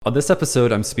On this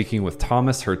episode, I'm speaking with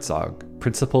Thomas Hertzog,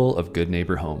 principal of Good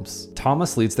Neighbor Homes.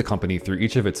 Thomas leads the company through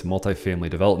each of its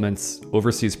multifamily developments,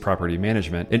 oversees property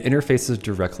management, and interfaces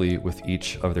directly with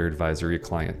each of their advisory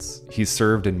clients. He's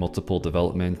served in multiple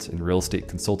development and real estate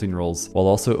consulting roles, while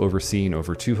also overseeing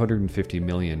over $250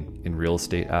 million in real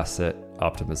estate asset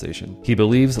optimization. He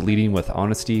believes leading with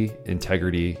honesty,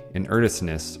 integrity, and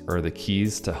earnestness are the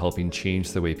keys to helping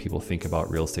change the way people think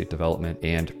about real estate development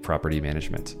and property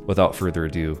management. Without further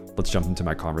ado, let's jump into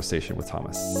my conversation with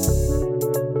Thomas.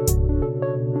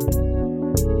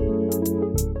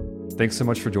 Thanks so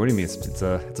much for joining me. It's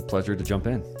a pleasure to jump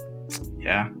in.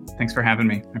 Yeah, thanks for having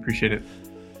me. I appreciate it.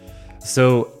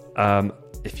 So,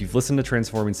 if you've listened to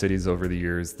Transforming Cities over the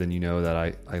years, then you know that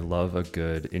I love a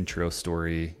good intro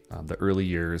story, the early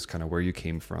years, kind of where you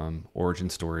came from, origin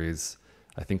stories.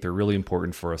 I think they're really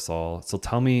important for us all. So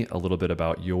tell me a little bit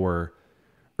about your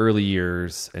early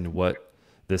years and what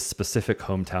this specific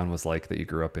hometown was like that you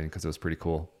grew up in, because it was pretty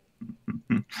cool.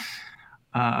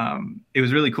 It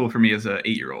was really cool for me as an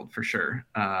 8-year-old, for sure.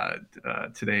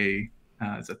 Today,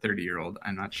 as a 30-year-old,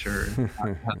 I'm not sure it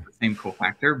has the same cool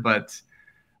factor, but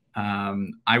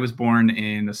I was born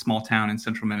in a small town in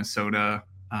central Minnesota,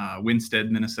 Winstead,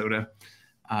 Minnesota,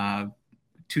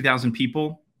 2,000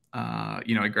 people.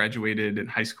 I graduated in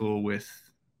high school with,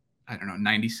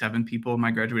 97 people in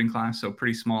my graduating class. So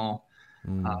pretty small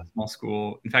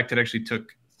school. In fact, it actually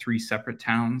took 3 separate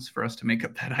towns for us to make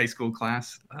up that high school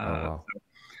class. Wow.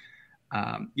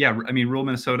 Rural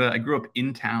Minnesota. I grew up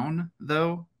in town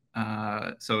though.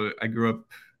 So I grew up,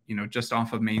 just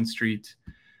off of Main Street.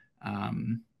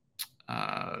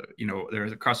 There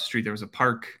was across the street, there was a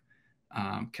park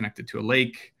connected to a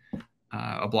lake.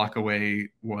 A block away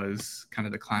was kind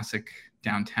of the classic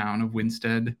downtown of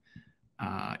Winstead.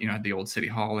 Had the old city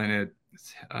hall in it,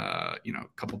 a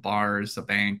couple bars, a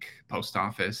bank, post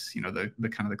office, the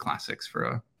kind of the classics for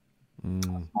a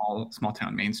small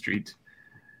town Main Street.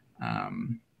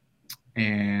 And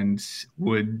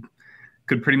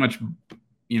could pretty much,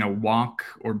 walk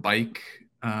or bike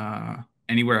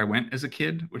anywhere I went as a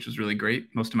kid, which was really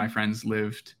great. Most of my friends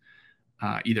lived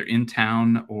either in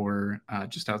town or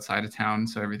just outside of town,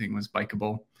 so everything was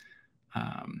bikeable.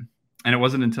 And it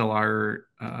wasn't until our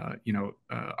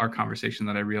conversation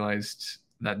that I realized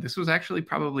that this was actually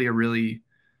probably a really,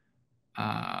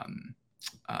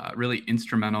 really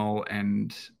instrumental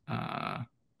and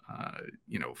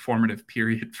formative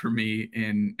period for me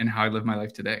in how I live my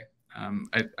life today.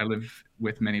 I live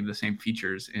with many of the same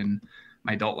features in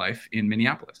my adult life in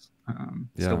Minneapolis.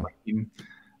 Still biking,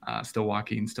 still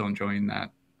walking, still enjoying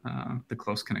that, the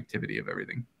close connectivity of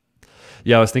everything.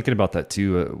 Yeah, I was thinking about that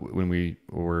too when we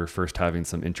were first having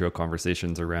some intro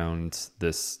conversations around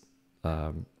this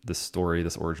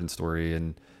origin story,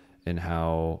 and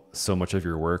how so much of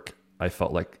your work I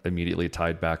felt like immediately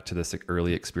tied back to this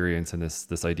early experience and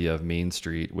this idea of Main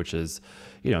Street, which is,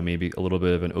 maybe a little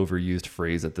bit of an overused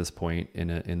phrase at this point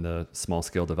in the small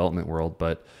scale development world,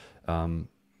 but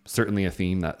certainly a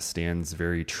theme that stands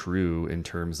very true in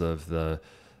terms of the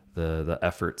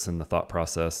efforts and the thought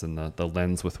process and the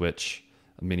lens with which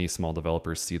many small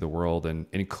developers see the world.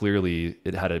 And clearly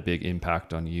it had a big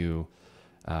impact on you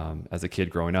as a kid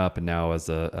growing up, and now as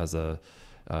a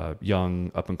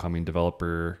young up and coming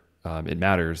developer. It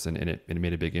matters, and it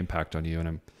made a big impact on you.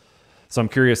 And I'm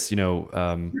curious,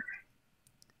 when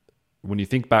you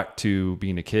think back to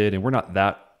being a kid, and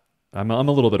I'm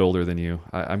a little bit older than you.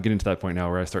 I'm getting to that point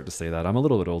now where I start to say that I'm a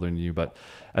little bit older than you, but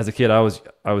as a kid, I was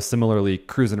similarly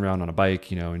cruising around on a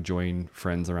bike, enjoying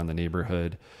friends around the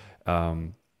neighborhood.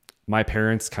 My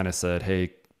parents kind of said,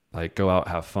 "Hey, like go out,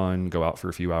 have fun, go out for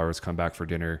a few hours, come back for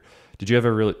dinner." Did you have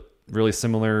a really, really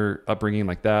similar upbringing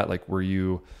like that? Like, were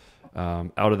you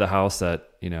out of the house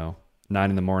at 9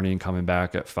 a.m, coming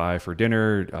back at 5 for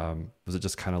dinner? Was it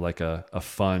just kind of like a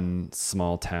fun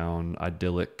small town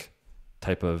idyllic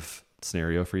type of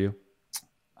scenario for you?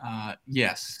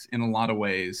 Yes, in a lot of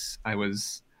ways. I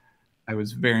was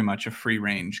very much a free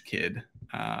range kid.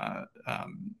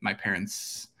 My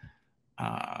parents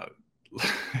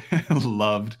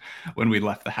loved when we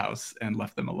left the house and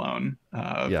left them alone.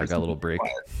 I got a little break.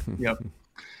 Yep.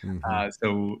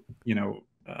 Mm-hmm.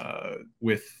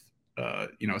 With a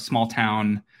small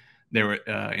town, there were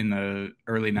in the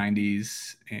early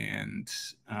 90s and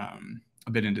a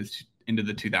bit into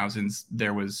the 2000s,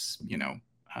 there was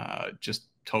just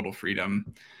total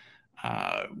freedom,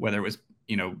 whether it was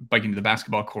biking to the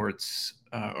basketball courts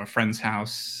or a friend's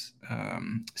house,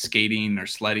 skating or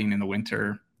sledding in the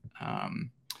winter.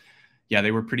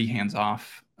 They were pretty hands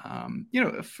off,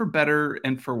 for better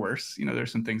and for worse.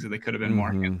 There's some things that they could have been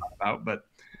more hands on about, but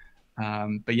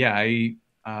yeah,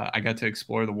 I got to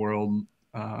explore the world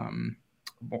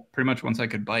pretty much once I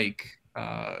could bike.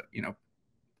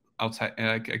 Outside,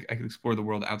 I could explore the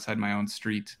world outside my own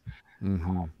street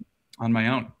Mm-hmm. on my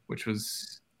own, which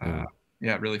was Yeah.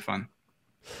 yeah, really fun.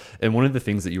 And one of the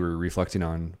things that you were reflecting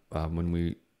on when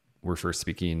we were first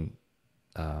speaking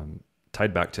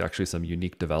tied back to actually some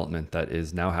unique development that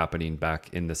is now happening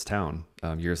back in this town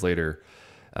years later.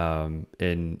 And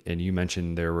you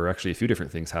mentioned there were actually a few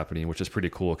different things happening, which is pretty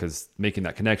cool because making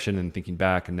that connection and thinking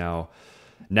back and now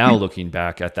looking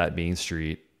back at that main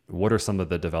street, what are some of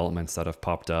the developments that have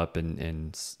popped up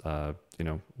and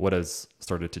what has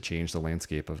started to change the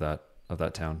landscape of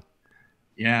that town?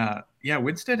 Yeah, yeah.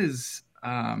 Winstead is,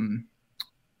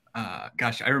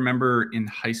 gosh, I remember in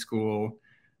high school,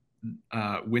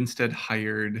 Winstead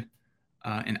hired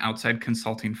an outside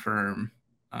consulting firm.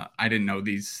 I didn't know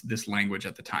this language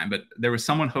at the time, but there was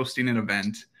someone hosting an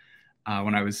event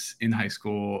when I was in high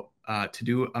school to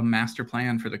do a master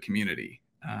plan for the community.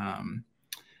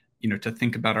 To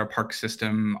think about our park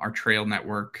system, our trail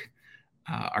network,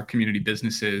 our community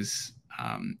businesses.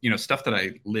 Stuff that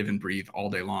I live and breathe all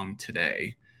day long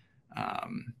today.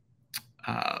 Um,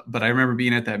 but I remember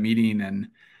being at that meeting and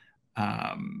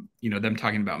them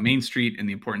talking about Main Street and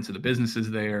the importance of the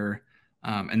businesses there,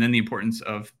 and then the importance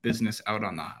of business out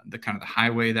on the kind of the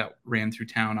highway that ran through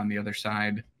town on the other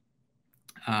side.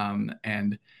 And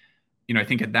I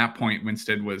think at that point,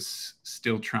 Winstead was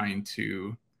still trying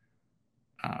to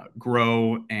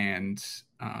grow and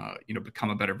become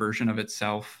a better version of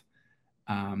itself.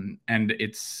 And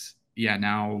it's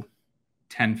now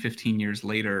 10, 15 years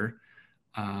later,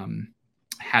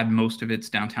 had most of its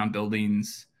downtown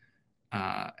buildings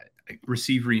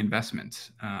receive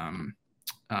reinvestment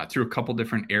through a couple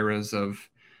different eras of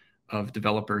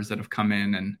developers that have come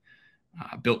in and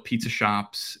built pizza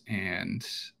shops and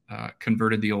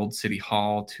converted the old city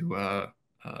hall to a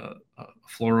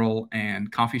floral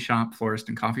and coffee shop, florist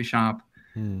and coffee shop.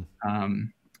 Hmm.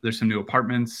 There's some new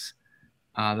apartments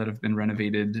that have been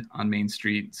renovated on Main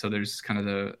Street. So there's kind of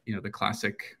the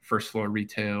classic first floor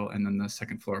retail and then the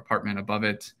second floor apartment above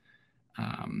it.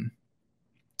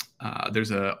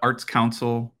 There's a arts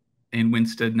council in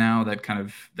Winstead now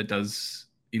that does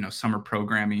summer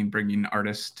programming, bringing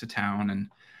artists to town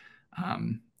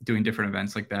and doing different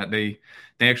events like that. They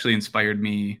actually inspired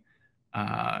me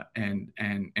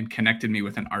and connected me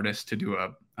with an artist to do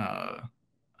a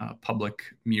public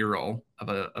mural of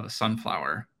a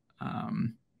sunflower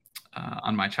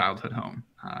on my childhood home.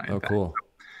 Oh, cool.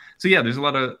 So yeah, there's a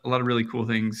lot of really cool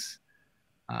things.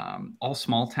 All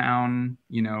small town,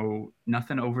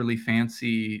 nothing overly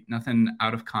fancy, nothing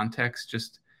out of context,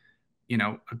 just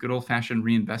a good old fashioned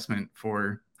reinvestment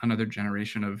for another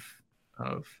generation of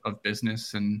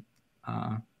business and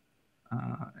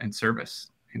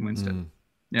service in Winstead. Mm.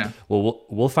 Yeah. Well,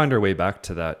 we'll find our way back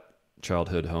to that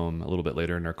childhood home a little bit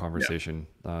later in our conversation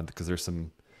because there's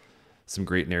some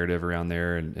great narrative around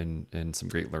there and some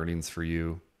great learnings for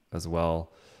you as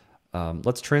well.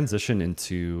 Let's transition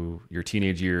into your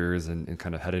teenage years and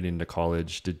kind of headed into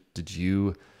college. Did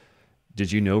you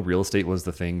know real estate was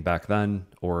the thing back then,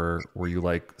 or were you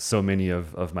like so many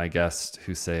of my guests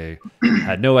who say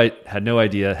had no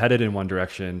idea, headed in one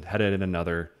direction, headed in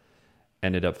another,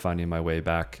 ended up finding my way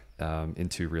back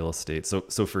into real estate?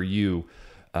 So for you,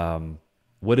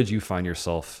 what did you find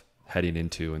yourself heading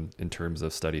into in terms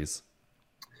of studies?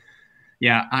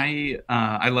 Yeah,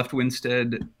 I left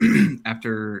Winstead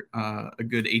after a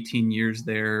good 18 years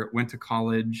there. Went to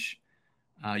college,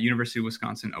 University of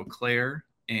Wisconsin Eau Claire,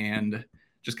 and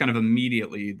just kind of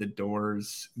immediately the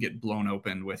doors get blown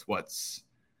open with what's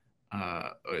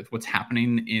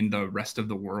happening in the rest of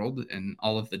the world and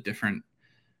all of the different.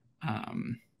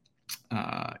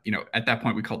 At that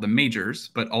point we called them majors,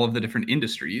 but all of the different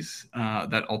industries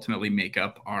that ultimately make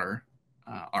up our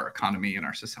economy and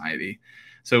our society.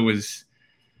 So it was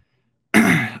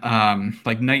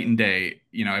like night and day.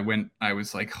 I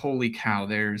was like, holy cow,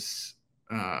 there's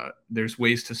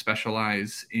ways to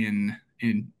specialize in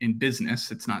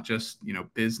business. It's not just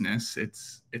business,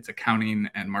 it's accounting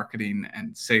and marketing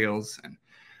and sales and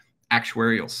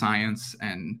actuarial science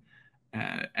and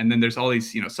then there's all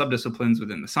these subdisciplines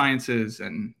within the sciences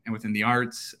and within the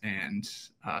arts. And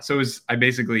so I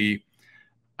basically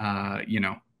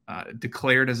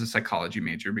declared as a psychology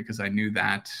major because I knew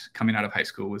that coming out of high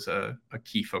school was a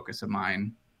key focus of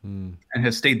mine and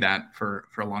has stayed that for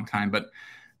a long time. But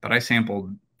I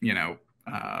sampled,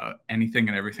 anything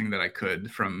and everything that I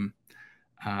could, from,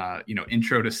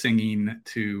 intro to singing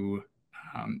to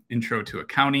intro to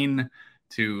accounting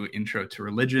to intro to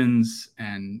religions,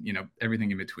 and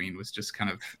everything in between. Was just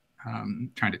kind of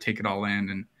trying to take it all in.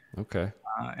 And Okay.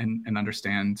 and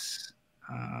understand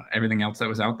everything else that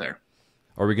was out there.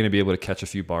 Are we going to be able to catch a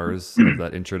few bars of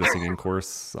that intro to singing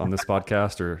course on this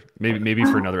podcast, or maybe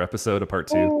for another episode, a part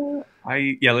two?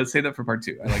 Let's say that for part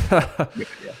two. I like that.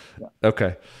 Yeah.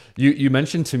 Okay. You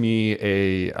mentioned to me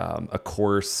a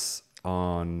course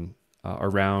on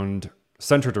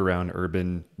centered around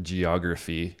urban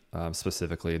geography,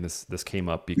 specifically, and this came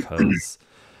up because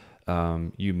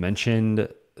you mentioned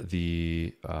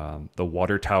the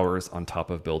water towers on top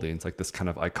of buildings, like this kind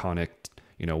of iconic,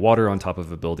 water on top of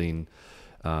a building.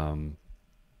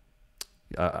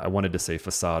 I wanted to say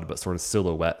facade, but sort of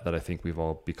silhouette that I think we've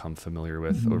all become familiar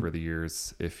with over the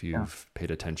years, if you've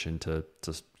paid attention to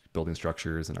building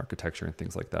structures and architecture and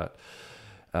things like that.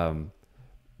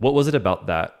 What was it about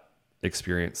that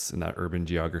experience in that urban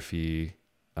geography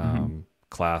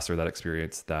class, or that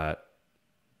experience, that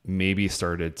maybe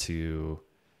started to,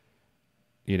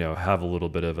 have a little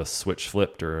bit of a switch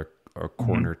flipped, or a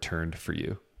corner turned for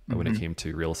you when it came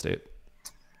to real estate?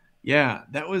 Yeah,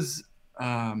 that was,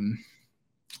 I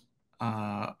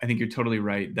think you're totally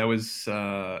right. That was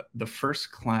the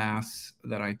first class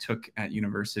that I took at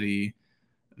university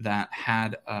that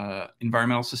had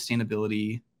environmental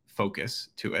sustainability focus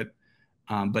to it,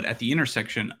 but at the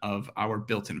intersection of our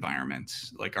built environment,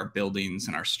 like our buildings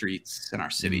and our streets and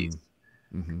our cities.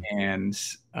 And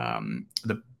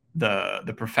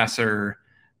the professor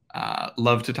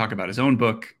loved to talk about his own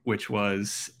book, which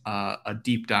was a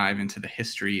deep dive into the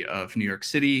history of New York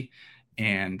City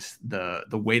and the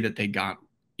way that they got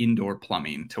indoor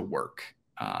plumbing to work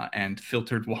and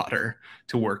filtered water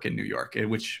to work in New York,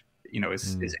 which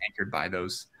is anchored by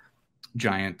those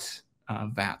giant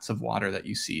vats of water that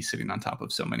you see sitting on top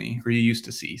of so many, or you used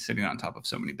to see sitting on top of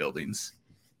so many buildings.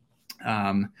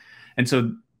 And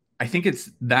so I think it's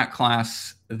that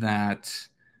class that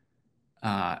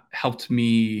helped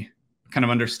me kind of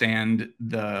understand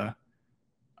the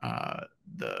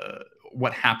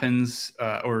what happens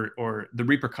or the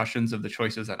repercussions of the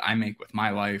choices that I make with my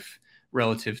life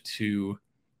relative to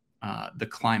the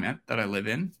climate that I live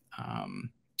in,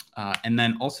 and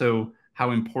then also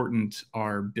how important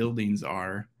our buildings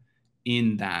are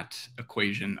in that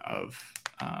equation of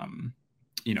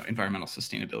environmental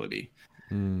sustainability.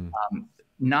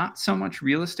 Not so much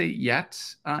real estate yet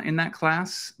in that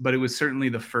class, but it was certainly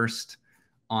the first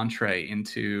entree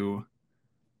into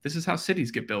this is how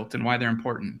cities get built and why they're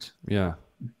important. Yeah.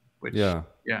 Yeah.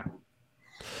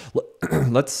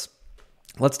 Let's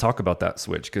talk about that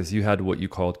switch, because you had what you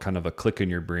called kind of a click in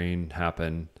your brain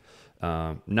happen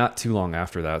not too long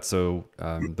after that. So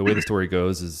the way the story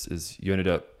goes is you ended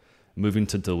up moving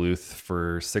to Duluth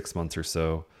for 6 months or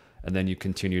so, and then you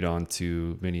continued on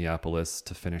to Minneapolis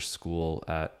to finish school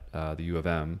at the U of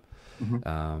M.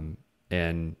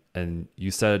 And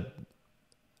you said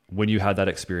when you had that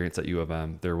experience at U of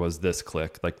M, there was this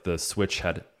click, like the switch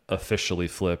had officially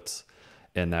flipped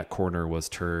and that corner was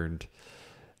turned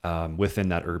within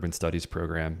that urban studies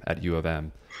program at U of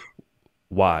M.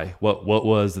 Why? What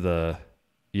was the,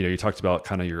 you talked about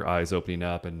kind of your eyes opening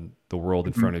up and the world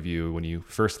in front of you when you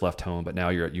first left home, but now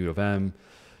you're at U of M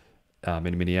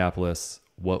in Minneapolis.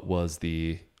 What was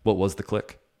the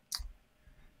click?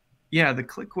 Yeah, the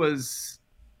click was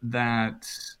that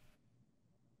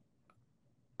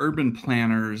urban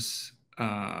planners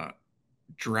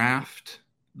draft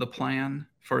the plan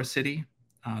for a city,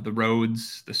 the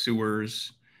roads, the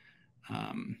sewers,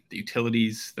 the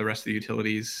utilities, the rest of the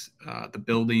utilities, the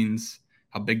buildings,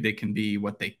 how big they can be,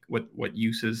 what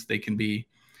uses they can be.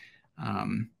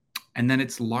 And then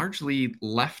it's largely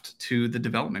left to the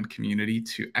development community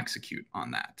to execute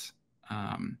on that.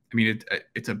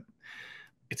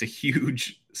 It's a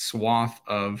huge swath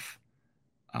of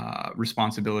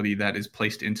responsibility that is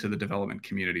placed into the development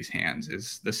community's hands.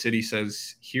 Is the city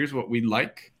says, here's what we'd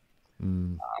like.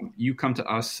 You come to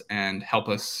us and help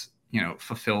us,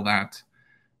 fulfill that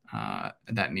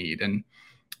need. And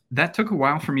that took a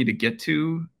while for me to get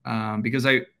to because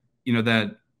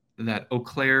that Eau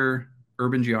Claire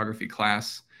urban geography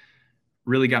class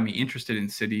really got me interested in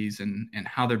cities and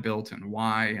how they're built and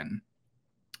why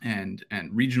and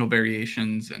regional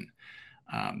variations and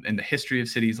the history of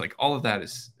cities. Like all of that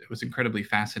it was incredibly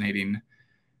fascinating.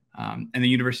 And the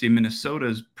University of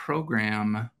Minnesota's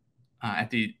program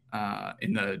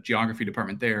in the geography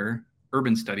department there,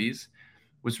 urban studies,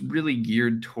 was really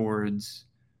geared towards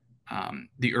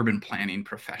the urban planning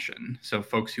profession. So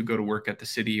folks who go to work at the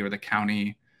city or the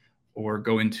county or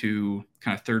go into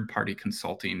kind of third-party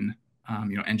consulting,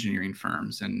 engineering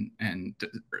firms and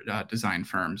design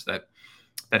firms that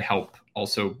help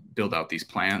also build out these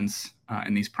plans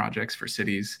and these projects for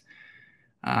cities.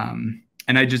 And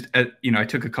I just, I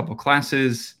took a couple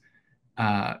classes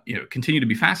continue to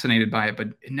be fascinated by it, but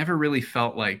it never really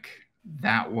felt like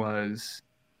that was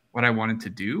what I wanted to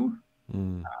do.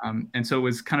 Mm. And so it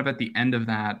was kind of at the end of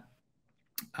that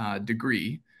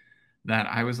degree that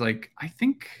I was like, I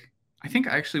think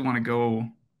I actually want to go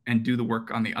and do the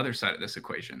work on the other side of this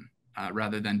equation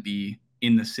rather than be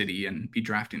in the city and be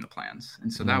drafting the plans.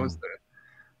 And so that was Mm.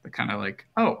 the kind of like,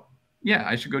 oh yeah,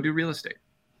 I should go do real estate.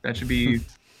 That should be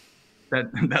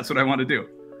that's what I want to do.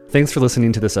 Thanks for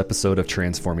listening to this episode of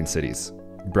Transforming Cities,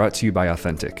 brought to you by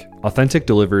Authentic. Authentic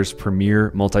delivers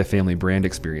premier multifamily brand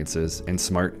experiences and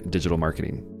smart digital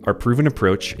marketing. Our proven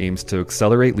approach aims to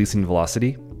accelerate leasing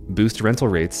velocity, boost rental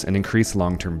rates, and increase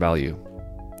long-term value.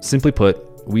 Simply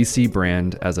put, we see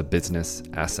brand as a business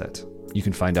asset. You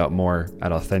can find out more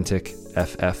at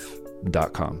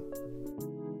authenticff.com.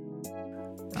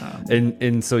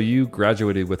 And so you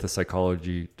graduated with a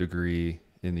psychology degree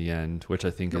in the end, which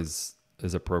I think is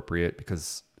appropriate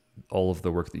because all of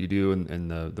the work that you do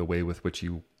and the way with which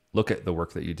you look at the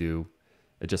work that you do,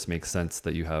 it just makes sense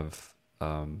that you have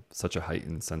such a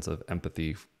heightened sense of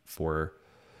empathy for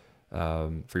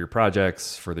your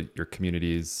projects, for your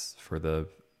communities, for the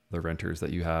renters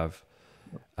that you have.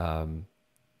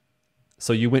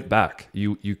 So you went back.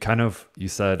 You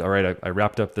said, all right, I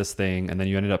wrapped up this thing, and then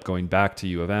you ended up going back to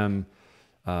U of M,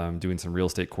 doing some real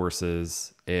estate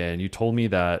courses, and you told me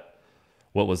that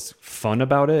what was fun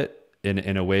about it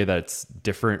in a way that's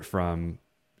different from,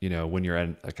 when you're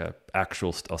at like a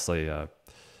actual, I'll say a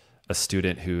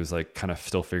student who's like kind of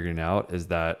still figuring it out, is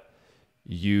that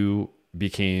you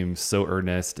became so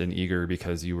earnest and eager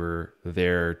because you were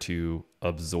there to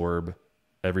absorb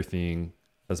everything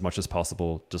as much as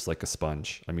possible, just like a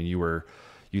sponge. I mean,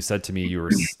 you said to me, you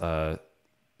were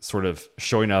sort of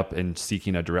showing up and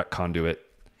seeking a direct conduit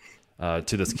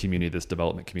to this community, this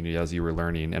development community, as you were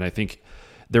learning. And I think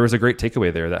there was a great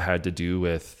takeaway there that had to do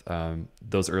with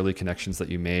those early connections that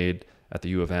you made at the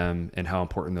U of M and how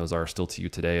important those are still to you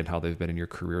today and how they've been in your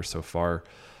career so far.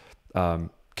 Can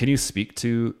you speak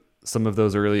to some of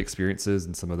those early experiences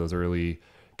and some of those early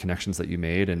connections that you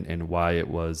made and why it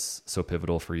was so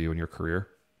pivotal for you in your career?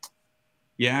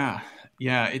 Yeah.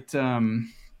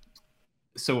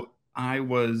 So I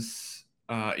was,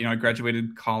 I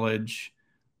graduated college,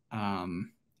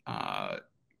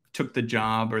 took the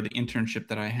job or the internship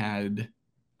that I had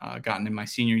gotten in my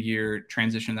senior year,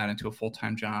 transitioned that into a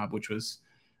full-time job, which was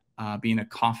being a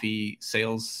coffee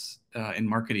sales and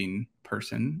marketing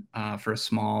person for a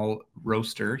small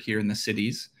roaster here in the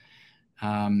cities.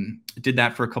 Did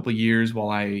that for a couple of years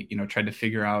while I, tried to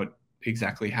figure out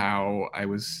exactly how I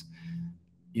was,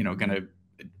 going to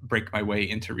break my way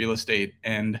into real estate.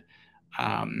 And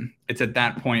it's at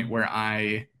that point where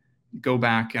I go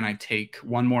back and I take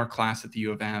one more class at the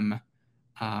U of M,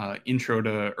 Intro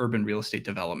to Urban Real Estate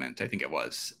Development, I think it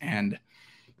was. And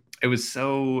it was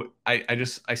so, I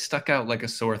stuck out like a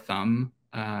sore thumb.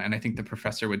 And I think the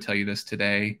professor would tell you this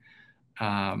today.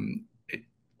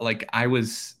 Like I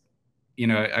was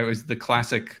the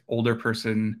classic older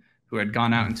person who had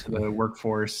gone out into the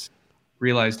workforce,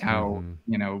 realized how,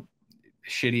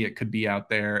 shitty it could be out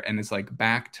there, and is like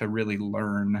back to really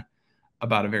learn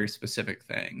about a very specific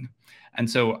thing. And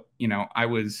so, I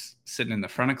was sitting in the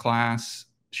front of class,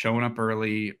 showing up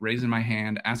early, raising my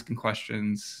hand, asking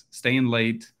questions, staying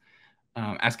late,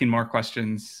 asking more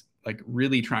questions, like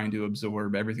really trying to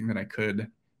absorb everything that I could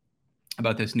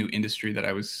about this new industry that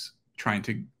I was trying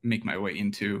to make my way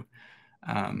into.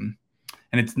 And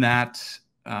it's that,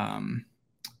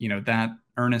 that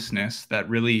earnestness that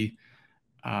really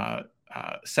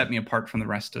set me apart from the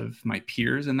rest of my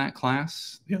peers in that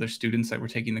class, the other students that were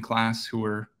taking the class who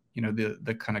were,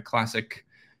 the kind of classic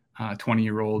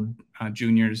 20-year-old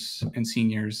juniors and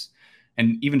seniors.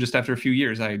 And even just after a few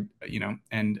years, I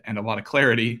a lot of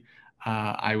clarity,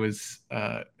 I was,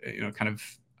 I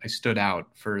stood out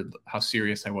for how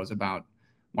serious I was about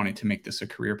wanting to make this a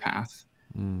career path.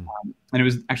 And it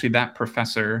was actually that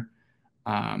professor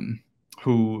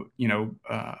who,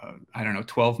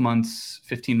 12 months,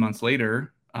 15 months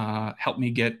later, helped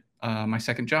me get my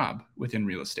second job within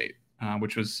real estate,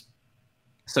 which was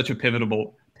such a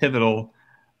pivotal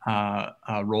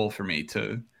role for me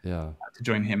to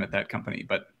join him at that company.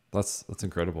 But that's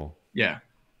incredible. Yeah.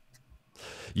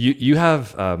 You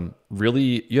have a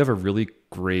really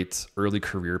great early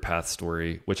career path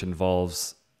story, which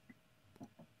involves,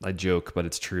 I joke, but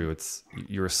it's true.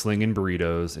 You were slinging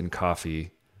burritos and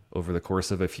coffee over the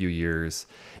course of a few years.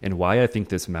 And why I think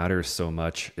this matters so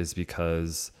much is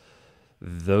because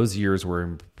those years were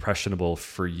impressionable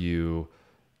for you,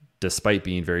 despite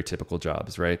being very typical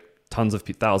jobs, right? Tons of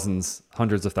thousands,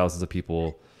 hundreds of thousands of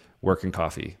people work in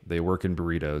coffee, they work in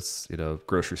burritos,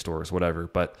 grocery stores, whatever.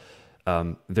 But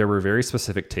there were very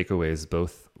specific takeaways,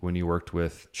 both when you worked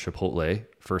with Chipotle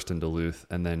first in Duluth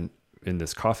and then in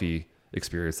this coffee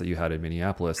experience that you had in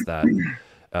Minneapolis, that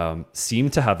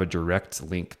seemed to have a direct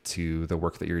link to the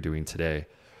work that you're doing today.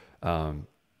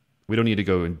 We don't need to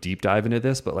go in deep dive into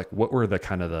this, but like, what were the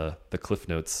kind of the cliff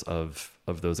notes of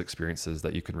those experiences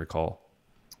that you can recall?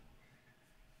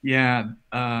 Yeah.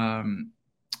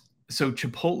 So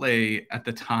Chipotle at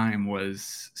the time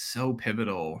was so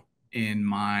pivotal in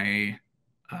my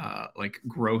like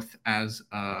growth as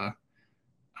an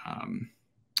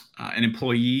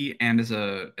employee and as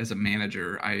a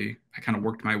manager. I kind of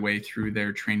worked my way through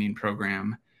their training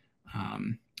program,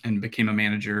 and became a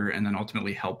manager, and then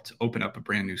ultimately helped open up a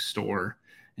brand new store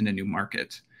in a new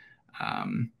market.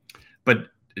 But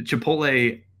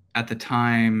Chipotle at the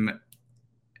time,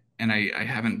 and I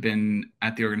haven't been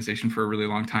at the organization for a really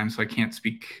long time, so I can't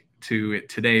speak to it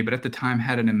today, but at the time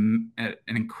had an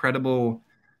incredible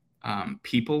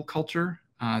people culture.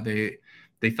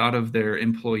 They thought of their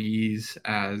employees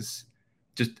as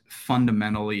just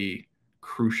fundamentally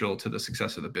crucial to the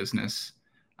success of the business,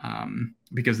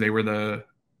 because they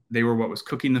were what was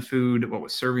cooking the food, what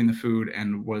was serving the food,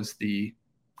 and was the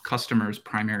customer's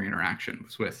primary interaction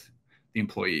was with the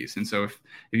employees. And so if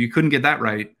you couldn't get that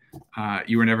right,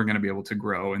 you were never going to be able to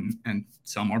grow and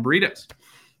sell more burritos.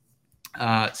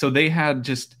 So they had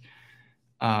just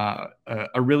a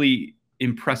really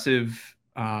impressive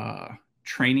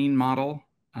training model.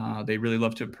 They really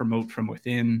love to promote from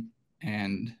within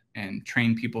and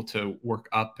train people to work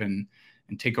up and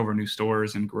take over new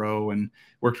stores and grow, and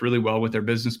worked really well with their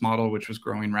business model, which was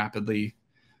growing rapidly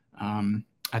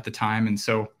at the time. And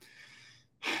so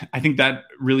I think that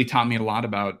really taught me a lot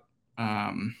about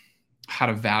how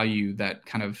to value that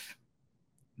kind of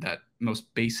that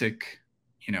most basic,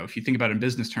 if you think about it in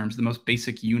business terms, the most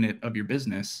basic unit of your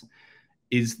business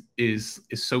is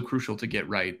so crucial to get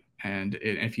right. And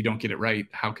if you don't get it right,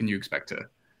 how can you expect to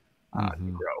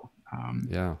grow?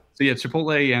 So yeah,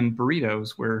 Chipotle and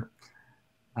burritos were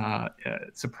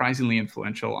surprisingly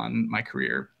influential on my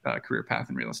career path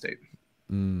in real estate.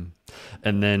 And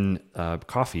then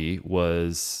coffee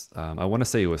was, I want to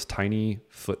say it was Tiny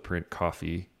Footprint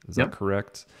Coffee. Is that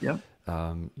correct? Yep.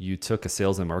 You took a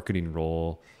sales and marketing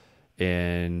role,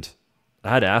 and I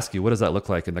had to ask you, what does that look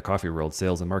like in the coffee world?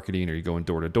 Sales and marketing? Are you going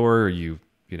door to door? Are you,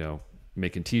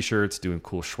 making t-shirts, doing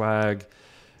cool swag?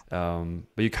 But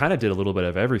you kind of did a little bit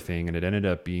of everything, and it ended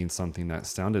up being something that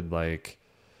sounded like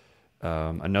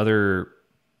another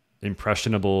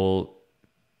impressionable,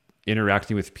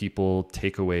 interacting with people,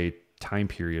 takeaway time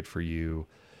period for you.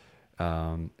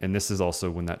 And this is also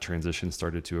when that transition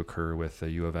started to occur with the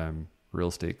U of M real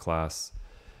estate class.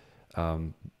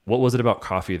 What was it about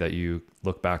coffee that you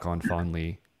look back on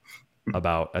fondly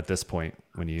about at this point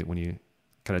when you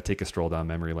kind of take a stroll down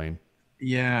memory lane?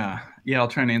 Yeah. I'll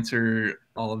try and answer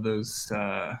all of those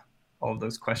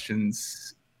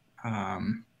questions.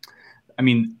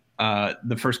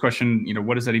 The first question,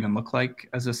 what does that even look like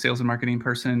as a sales and marketing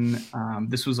person?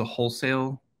 This was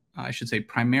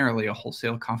primarily a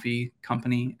wholesale coffee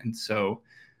company. And so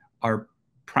our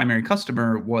primary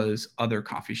customer was other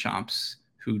coffee shops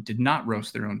who did not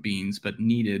roast their own beans, but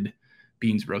needed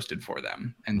beans roasted for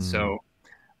them. And so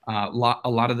a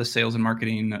lot of the sales and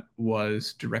marketing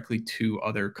was directly to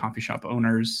other coffee shop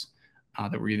owners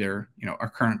that were either, our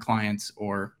current clients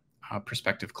or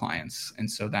prospective clients. And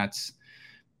so that's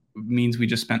means we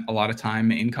just spent a lot of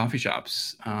time in coffee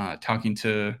shops, talking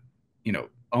to,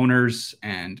 owners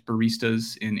and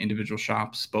baristas in individual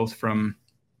shops, both from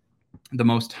the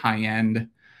most high-end,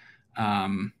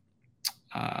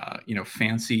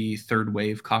 fancy third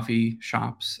wave coffee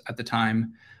shops at the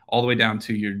time, all the way down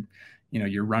to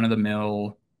your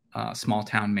run-of-the-mill, small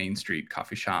town Main Street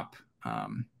coffee shop.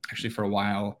 Actually, for a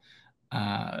while,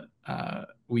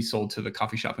 we sold to the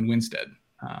coffee shop in Winstead.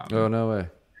 Oh, no way.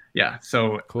 Yeah.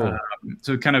 So cool.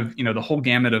 So kind of, the whole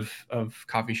gamut of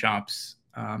coffee shops,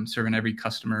 serving every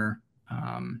customer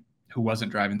who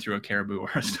wasn't driving through a Caribou or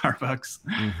a Starbucks.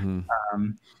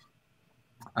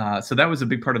 So that was a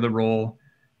big part of the role.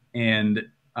 And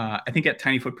I think at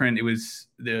Tiny Footprint, it was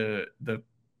the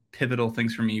pivotal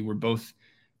things for me were both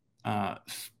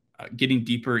getting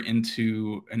deeper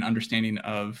into an understanding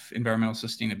of environmental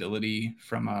sustainability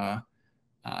from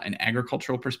an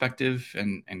agricultural perspective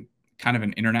and kind of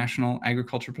an international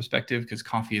agriculture perspective, because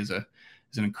coffee is an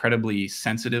incredibly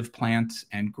sensitive plant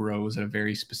and grows at a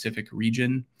very specific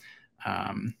region.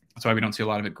 That's why we don't see a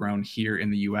lot of it grown here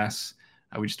in the US.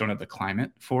 We just don't have the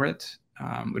climate for it.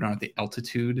 We don't have the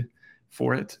altitude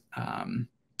for it.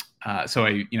 So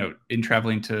I, in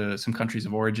traveling to some countries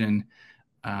of origin,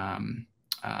 um,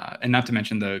 and not to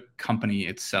mention the company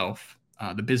itself,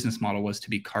 the business model was to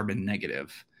be carbon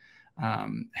negative,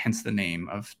 hence the name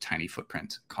of Tiny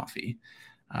Footprint Coffee.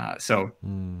 So,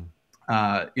 Mm.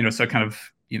 so kind of,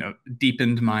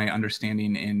 deepened my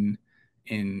understanding in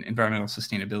environmental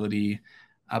sustainability,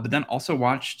 but then also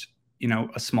watched,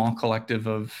 a small collective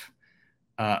of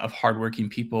hardworking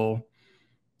people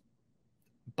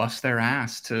bust their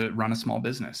ass to run a small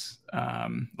business,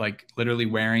 like literally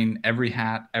wearing every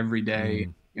hat every day,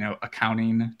 Mm.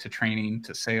 accounting to training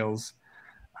to sales,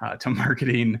 to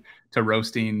marketing to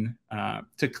roasting,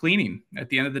 to cleaning. At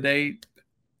the end of the day,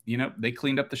 they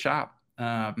cleaned up the shop.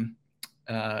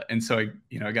 And so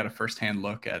I got a firsthand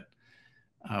look at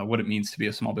what it means to be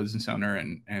a small business owner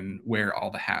and wear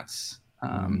all the hats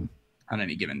Mm. on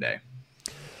any given day.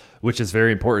 Which is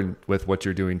very important with what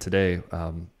you're doing today.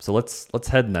 So let's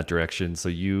head in that direction. So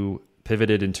you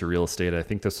pivoted into real estate. I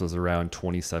think this was around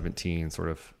 2017, sort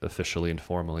of officially and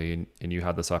formally, and you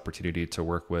had this opportunity to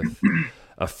work with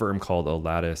a firm called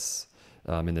Lattice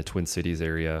in the Twin Cities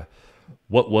area.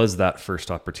 What was that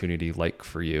first opportunity like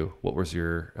for you? What was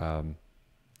your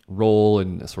role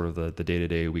in sort of the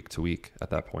day-to-day, week-to-week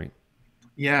at that point?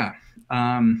 Yeah.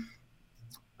 Um,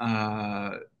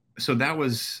 so that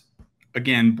was,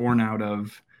 again, born out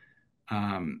of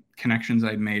connections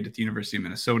I'd made at the University of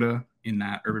Minnesota in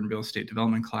that urban real estate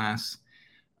development class.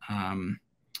 Um,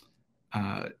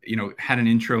 had an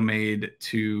intro made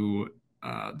to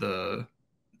the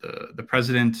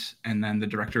president and then the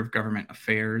director of government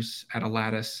affairs at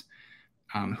Lattice,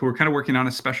 who were kind of working on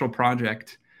a special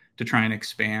project to try and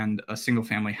expand a single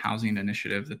family housing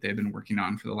initiative that they've been working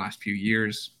on for the last few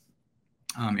years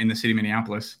in the city of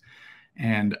Minneapolis.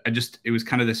 And it was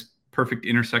kind of this perfect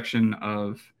intersection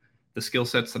of the skill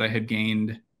sets that I had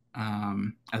gained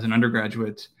as an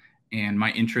undergraduate and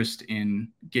my interest in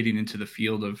getting into the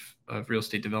field of real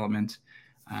estate development.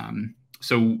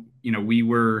 So, we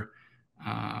were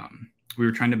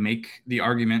trying to make the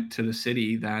argument to the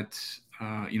city that,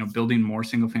 building more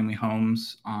single family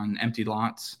homes on empty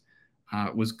lots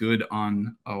was good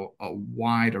on a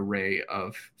wide array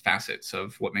of facets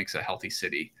of what makes a healthy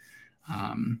city.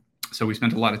 So we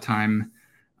spent a lot of time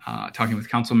talking with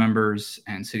council members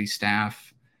and city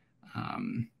staff,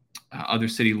 other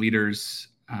city leaders.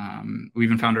 We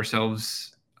even found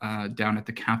ourselves down at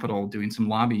the Capitol doing some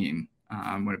lobbying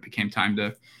when it became time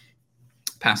to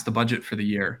pass the budget for the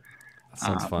year. That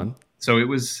sounds fun. So it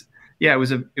was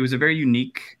a very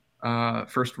unique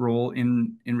first role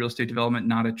in real estate development,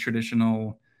 not a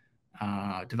traditional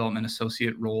development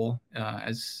associate role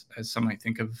as some might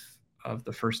think of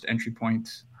the first entry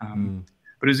point.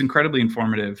 But it was incredibly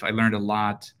informative. I learned a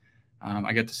lot.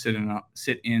 I got to sit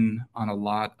in on a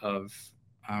lot of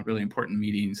really important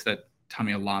meetings that taught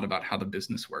me a lot about how the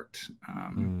business worked.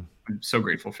 I'm so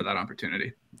grateful for that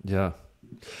opportunity. Yeah.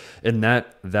 And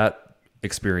that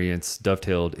experience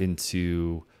dovetailed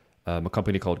into a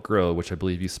company called Grow, which I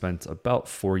believe you spent about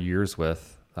 4 years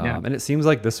with. And it seems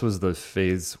like this was the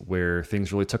phase where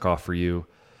things really took off for you,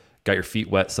 got your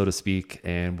feet wet, so to speak,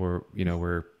 and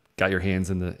got your hands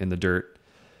in the dirt.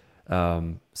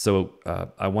 So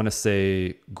I want to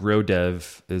say Grow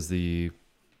Dev is the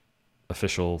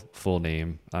official full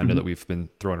name. I know that we've been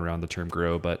throwing around the term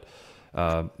Grow, but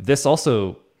this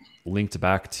also linked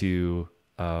back to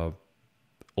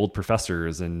old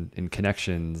professors and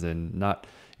connections, and not,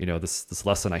 this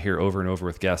lesson I hear over and over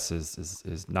with guests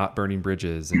is not burning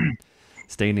bridges and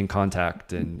staying in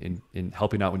contact and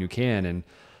helping out when you can. And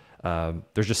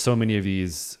there's just so many of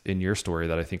these in your story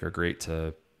that I think are great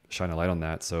to shine a light on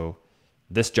that. So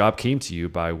this job came to you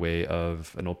by way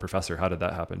of an old professor. How did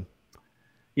that happen?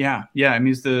 Yeah. I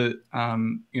mean, it's the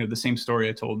same story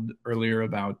I told earlier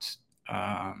about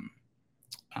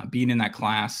being in that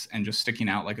class and just sticking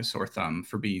out like a sore thumb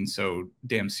for being so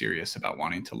damn serious about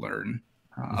wanting to learn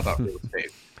about real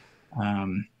estate.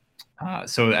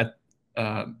 So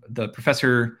the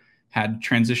professor had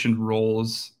transitioned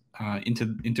roles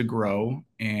into Grow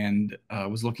and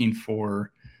was looking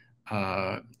for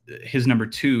his number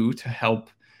two to help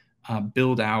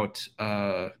build out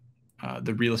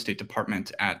the real estate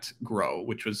department at Grow,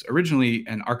 which was originally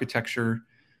an architecture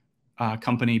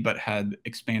company, but had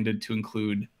expanded to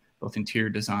include both interior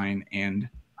design and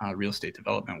real estate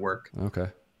development work. Okay.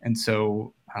 And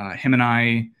so him and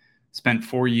I spent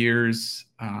 4 years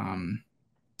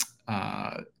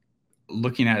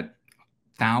looking at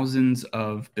thousands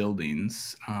of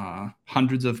buildings,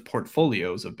 hundreds of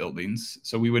portfolios of buildings.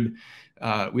 So we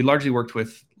largely worked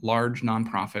with large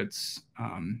nonprofits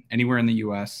anywhere in the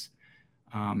U.S.,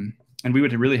 and we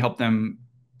would really help them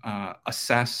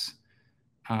assess,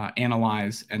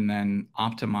 analyze, and then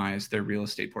optimize their real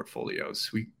estate portfolios.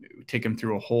 We take them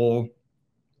through a whole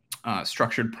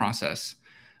structured process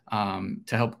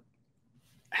to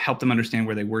help them understand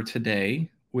where they were today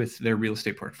with their real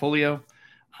estate portfolio,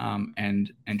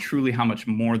 and truly how much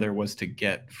more there was to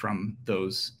get from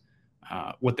those,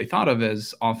 what they thought of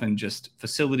as often just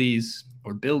facilities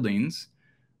or buildings,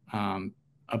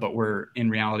 but were in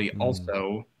reality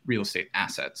also real estate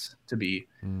assets to be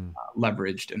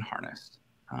leveraged and harnessed.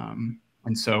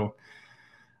 And so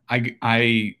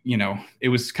it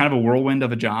was kind of a whirlwind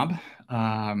of a job.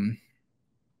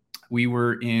 We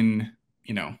were in,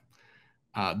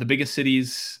 the biggest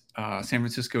cities, San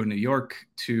Francisco and New York,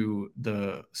 to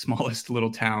the smallest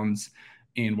little towns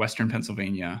in Western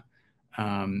Pennsylvania.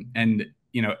 And,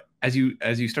 as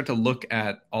you start to look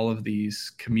at all of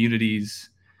these communities,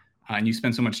 and you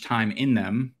spend so much time in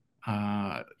them,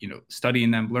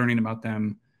 studying them, learning about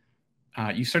them,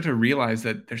 you start to realize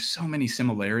that there's so many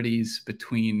similarities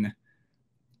between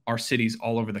our cities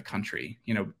all over the country.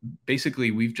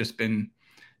 Basically, we've just been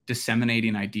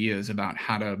disseminating ideas about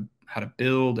how to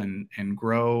build and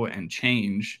grow and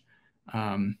change.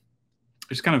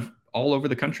 It's kind of all over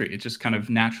the country. It just kind of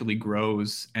naturally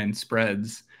grows and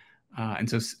spreads. And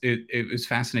so it was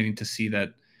fascinating to see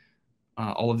that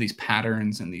all of these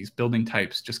patterns and these building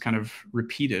types just kind of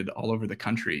repeated all over the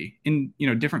country in,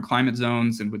 different climate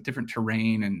zones and with different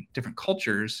terrain and different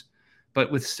cultures,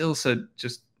 but with still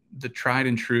just the tried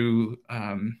and true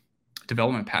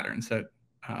development patterns that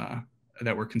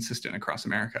were consistent across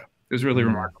America. It was really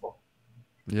remarkable.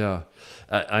 Yeah.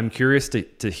 I'm curious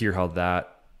to hear how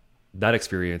that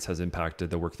experience has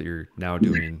impacted the work that you're now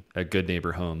doing at Good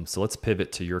Neighbor Homes. So let's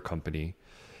pivot to your company,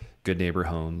 Good Neighbor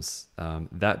Homes.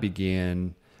 That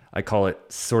began, I call it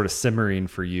sort of simmering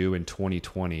for you in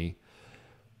 2020.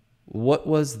 What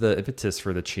was the impetus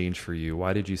for the change for you?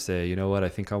 Why did you say, you know what, I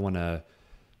think I want to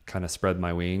kind of spread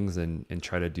my wings and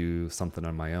try to do something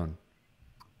on my own?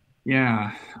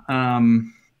 Yeah.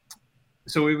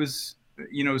 So it was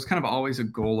kind of always a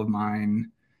goal of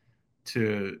mine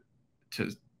to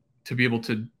be able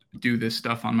to do this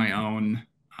stuff on my own,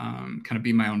 kind of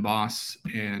be my own boss,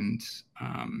 and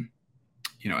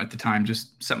at the time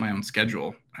just set my own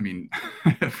schedule. I mean,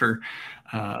 for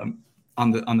on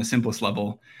the simplest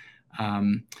level,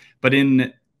 but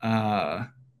in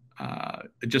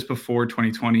just before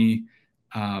 2020,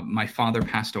 my father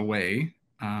passed away,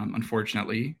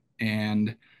 unfortunately,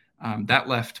 and that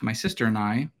left my sister and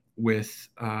I with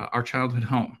our childhood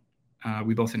home.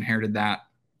 We both inherited that,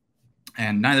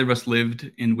 and neither of us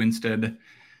lived in Winstead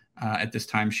at this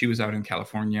time. She was out in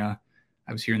California.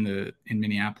 I was here in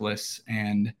Minneapolis,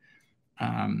 and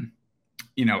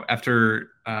after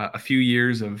a few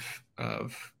years of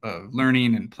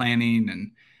learning and planning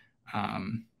and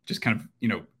just kind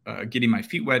of getting my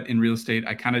feet wet in real estate,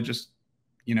 I kind of just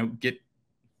get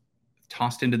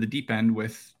tossed into the deep end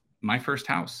with my first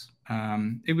house.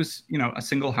 It was a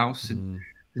single house. There's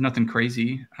nothing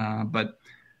crazy, but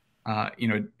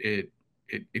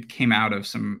it came out of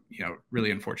some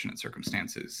really unfortunate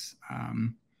circumstances.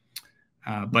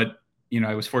 But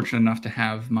I was fortunate enough to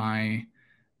have my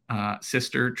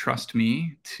sister trust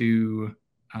me to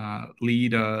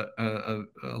lead a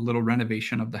little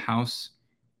renovation of the house,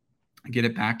 get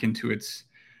it back into its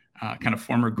kind of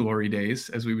former glory days,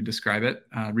 as we would describe it,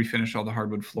 refinish all the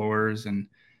hardwood floors and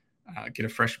get a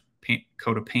fresh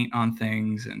coat of paint on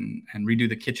things, and redo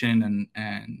the kitchen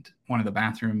and one of the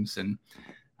bathrooms. And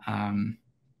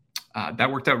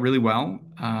that worked out really well,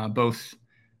 both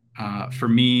for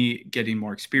me getting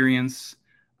more experience,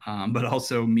 but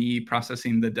also me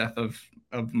processing the death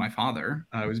of my father.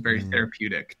 It was very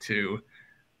therapeutic to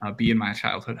be in my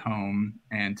childhood home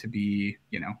and to be,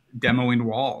 demoing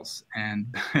walls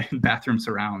and bathroom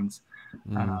surrounds.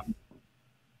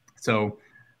 So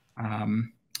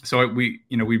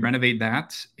we renovate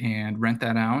that and rent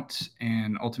that out,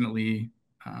 and ultimately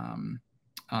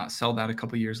sell that a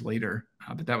couple years later.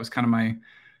 But that was kind of my,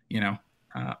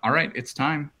 all right, it's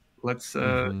time. Let's,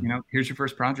 here's your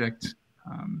first project.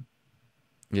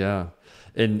 Yeah.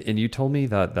 And you told me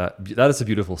that is a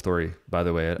beautiful story, by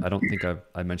the way. I don't think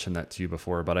I mentioned that to you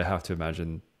before, but I have to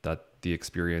imagine that the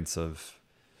experience of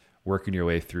working your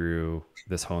way through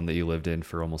this home that you lived in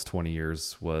for almost 20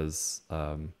 years was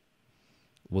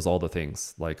all the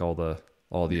things, like all the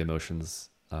emotions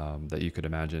that you could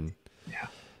imagine. Yeah.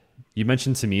 You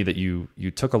mentioned to me that you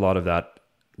took a lot of that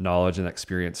knowledge and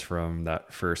experience from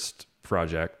that first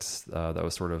project that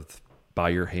was sort of by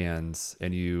your hands,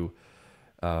 and you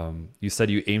said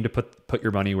you aimed to put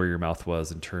your money where your mouth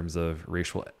was in terms of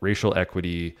racial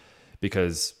equity,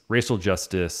 because racial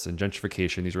justice and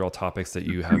gentrification, these are all topics that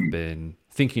you have been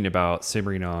thinking about,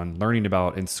 simmering on, learning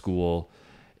about in school,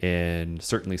 and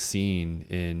certainly seen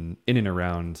in and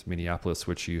around Minneapolis,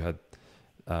 which you had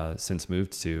since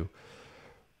moved to.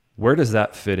 Where does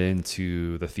that fit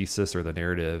into the thesis or the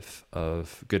narrative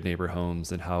of Good Neighbor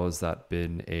Homes, and how has that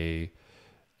been a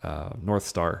North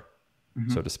Star,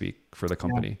 Mm-hmm. so to speak, for the Yeah.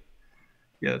 company?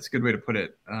 Yeah, that's a good way to put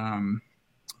it.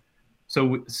 So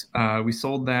we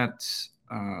sold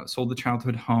the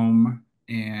childhood home,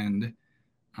 and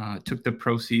took the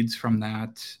proceeds from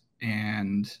that,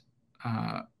 and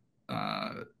uh,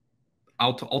 uh,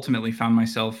 ultimately found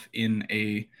myself in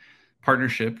a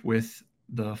partnership with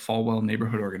the Falwell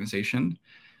Neighborhood Organization.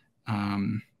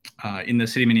 In the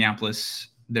city of Minneapolis,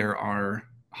 there are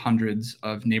hundreds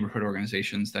of neighborhood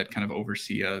organizations that kind of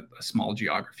oversee a small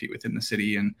geography within the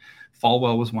city, and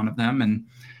Falwell was one of them. And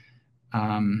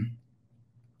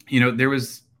there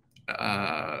was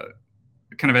kind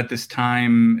of at this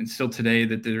time, and still today,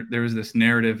 that there was this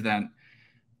narrative that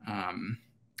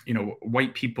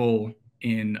white people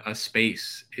in a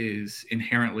space is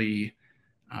inherently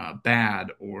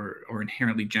bad, or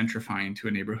inherently gentrifying to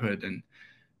a neighborhood. And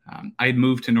I had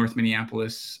moved to North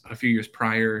Minneapolis a few years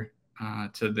prior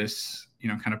to this,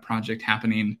 kind of project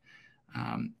happening,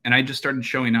 and I just started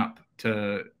showing up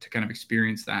to kind of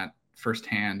experience that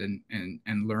firsthand,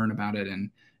 and learn about it, and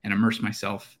immerse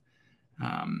myself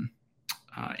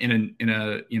in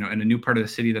a new part of the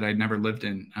city that I'd never lived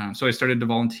in. So I started to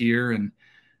volunteer and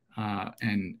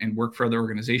work for other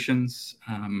organizations.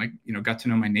 I got to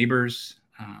know my neighbors.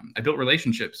 I built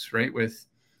relationships, right, with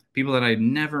people that I'd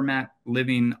never met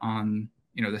living on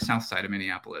the south side of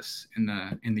Minneapolis in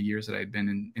the years that I'd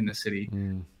been in the city.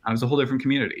 I was a whole different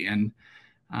community, and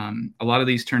a lot of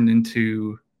these turned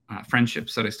into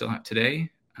friendships that I still have today.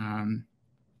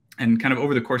 And kind of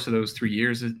over the course of those 3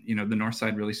 years, the north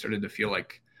side really started to feel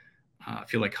like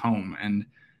home. And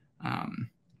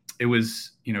it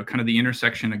was kind of the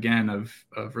intersection again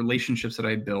of relationships that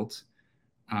I had built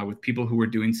with people who were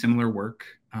doing similar work.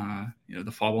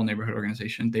 The Falwell Neighborhood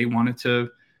Organization, they wanted to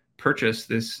purchase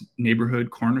this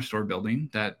neighborhood corner store building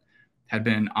that had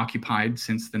been occupied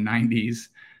since the 90s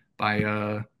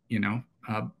by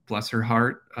bless her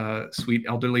heart, sweet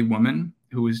elderly woman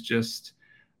who was just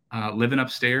living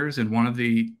upstairs in one of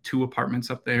the 2 apartments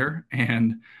up there,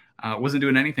 and wasn't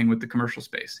doing anything with the commercial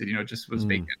space. It just was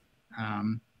vacant.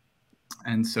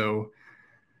 And so,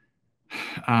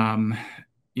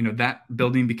 that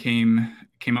building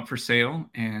came up for sale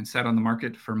and sat on the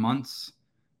market for months.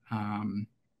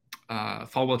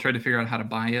 Falwell tried to figure out how to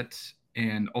buy it,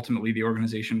 and ultimately the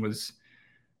organization was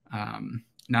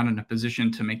not in a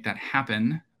position to make that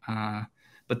happen.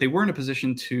 But they were in a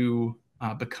position to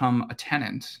become a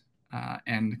tenant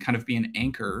and kind of be an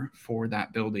anchor for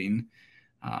that building,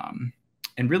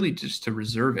 and really just to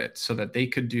reserve it so that they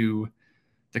could do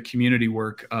the community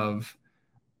work of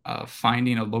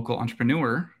finding a local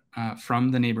entrepreneur from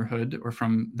the neighborhood or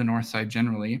from the north side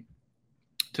generally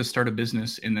to start a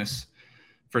business in this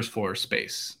first floor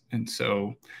space. And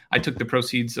so I took the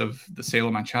proceeds of the sale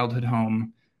of my childhood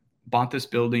home, bought this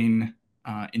building,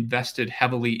 invested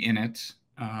heavily in it,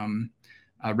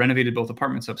 renovated both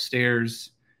apartments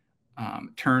upstairs,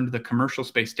 turned the commercial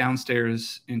space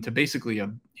downstairs into basically a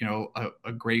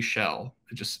gray shell,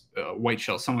 just a white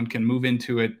shell. Someone can move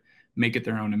into it, make it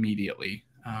their own immediately,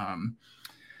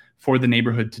 for the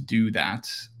neighborhood to do that.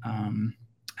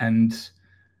 And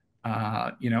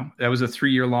that was a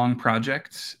 3-year-long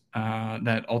project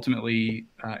that ultimately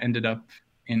ended up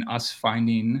in us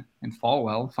finding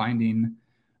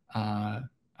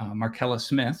Markella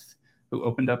Smith, who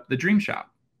opened up the Dream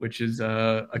Shop, which is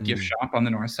a gift shop on the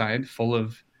north side full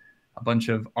of a bunch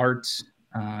of art,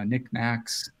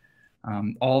 knickknacks,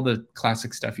 all the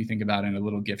classic stuff you think about in a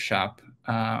little gift shop.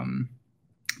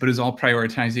 But is all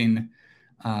prioritizing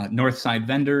north side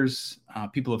vendors,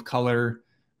 people of color,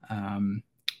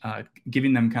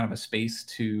 giving them kind of a space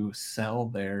to sell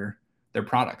their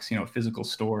products, a physical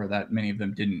store that many of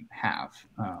them didn't have.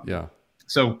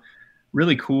 So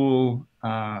really cool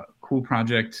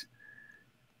project.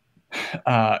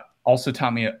 Also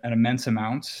taught me an immense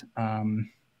amount,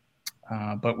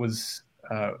 but was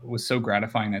so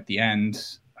gratifying at the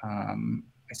end.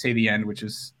 I say the end, which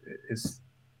is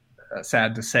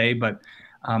sad to say, but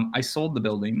I sold the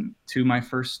building to my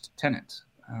first tenant.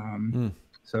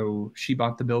 So she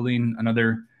bought the building.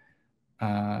 Another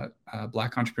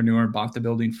Black entrepreneur bought the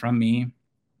building from me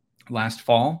last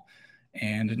fall,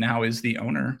 and now is the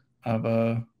owner of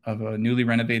a newly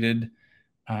renovated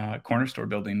corner store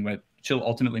building, which she'll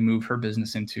ultimately move her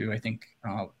business into, I think,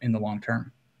 in the long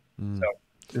term. So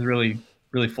it's really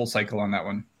really full cycle on that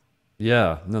one.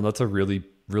 Yeah, no, that's a really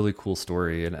really cool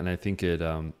story, and I think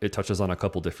it touches on a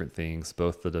couple different things,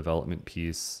 both the development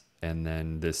piece and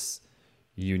then this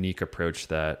unique approach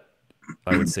that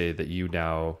I would say that you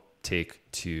now take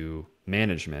to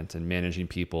management and managing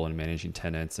people and managing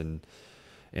tenants and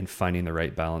finding the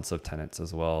right balance of tenants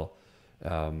as well.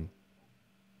 Um,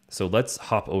 so let's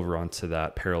hop over onto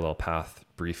that parallel path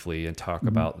briefly and talk Mhm.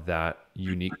 about that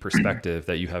unique perspective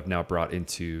that you have now brought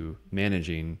into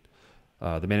managing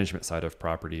the management side of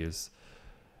properties.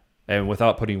 And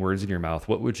without putting words in your mouth,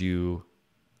 what would you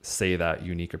say that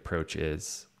unique approach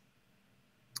is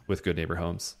with Good Neighbor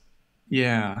Homes?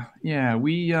 Yeah, yeah.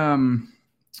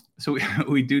 So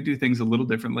we do things a little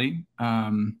differently.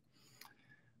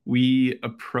 We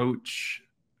approach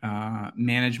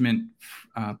management,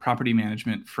 property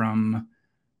management from,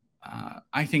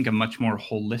 I think, a much more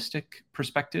holistic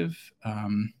perspective,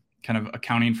 kind of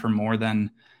accounting for more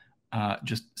than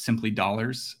just simply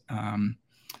dollars.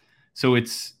 So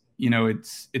it's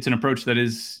an approach that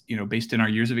is based in our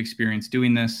years of experience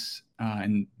doing this,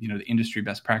 and the industry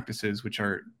best practices, which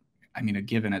are, I mean, a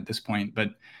given at this point.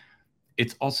 But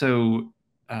it's also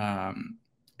um,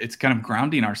 it's kind of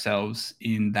grounding ourselves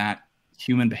in that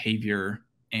human behavior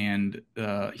and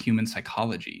human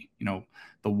psychology.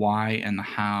 The why and the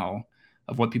how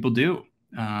of what people do.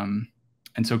 And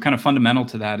so, kind of fundamental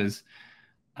to that is,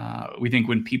 we think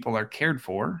when people are cared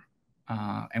for,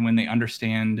 and when they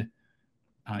understand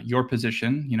your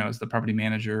position, as the property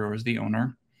manager or as the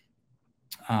owner,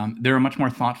 they're a much more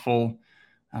thoughtful,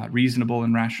 reasonable,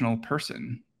 and rational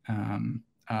person.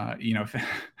 If,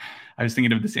 I was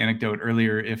thinking of this anecdote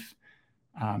earlier. If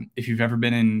you've ever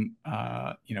been in,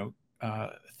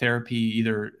 therapy,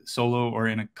 either solo or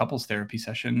in a couples therapy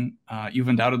session, you've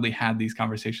undoubtedly had these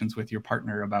conversations with your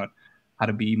partner about how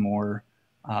to be more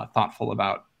thoughtful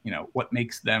about, what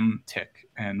makes them tick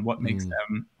and what makes Mm,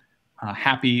 them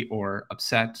happy or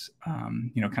upset.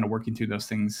 Kind of working through those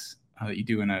things that you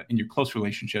do in your close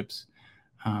relationships.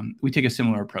 We take a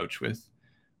similar approach with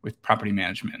property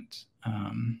management,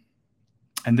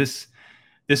 and this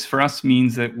for us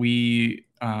means that we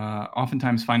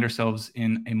oftentimes find ourselves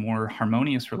in a more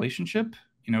harmonious relationship.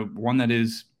 One that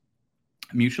is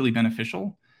mutually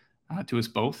beneficial to us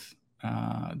both,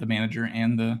 the manager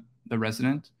and the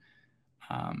resident.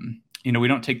 We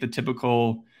don't take the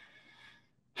typical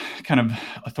kind of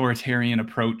authoritarian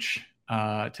approach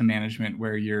to management,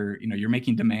 where you're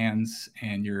making demands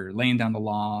and you're laying down the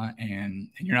law, and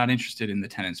you're not interested in the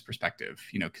tenant's perspective,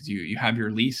 because you have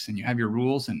your lease and you have your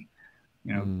rules, and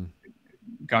you know mm,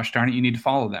 gosh darn it, you need to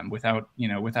follow them without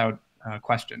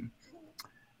question,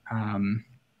 um,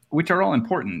 which are all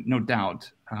important, no doubt.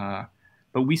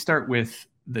 But we start with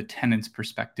the tenant's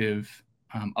perspective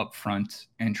up front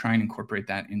and try and incorporate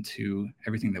that into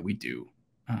everything that we do.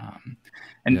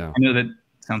 And yeah. I know that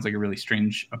sounds like a really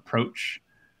strange approach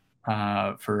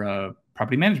for a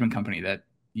property management company that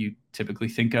you typically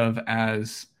think of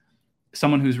as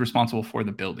someone who's responsible for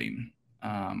the building,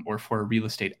 or for a real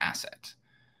estate asset.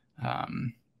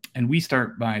 Um, and we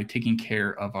start by taking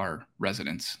care of our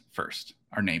residents first,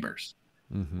 our neighbors.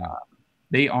 Hmm.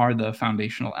 They are the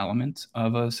foundational element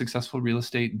of a successful real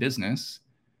estate business.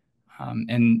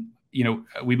 And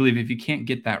we believe if you can't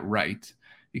get that right,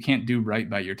 you can't do right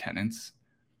by your tenants,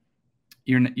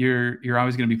 you're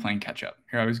always going to be playing catch up.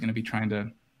 You're always going to be trying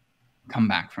to come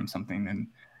back from something,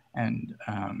 and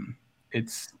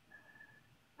it's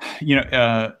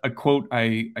a quote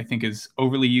I think is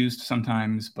overly used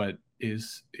sometimes, but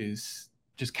is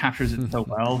just captures it so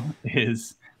well,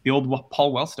 is the old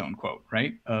Paul Wellstone quote,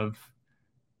 right? Of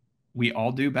we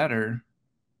all do better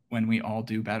when we all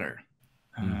do better.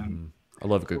 Um, Hmm. I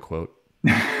love a good quote.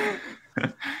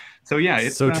 so yeah,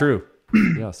 So true.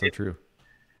 Yeah, so it, true.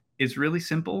 it's really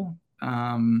simple.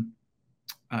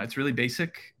 It's really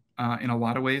basic in a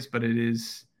lot of ways, but it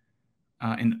is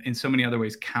in so many other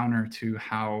ways counter to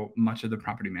how much of the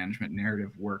property management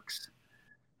narrative works.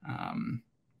 Um,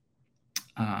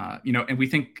 and we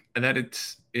think that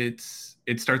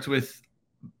it starts with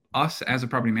us as a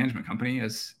property management company,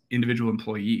 as individual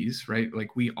employees, right?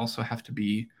 Like, we also have to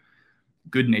be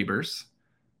good neighbors,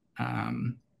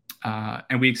 um,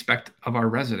 and we expect of our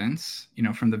residents,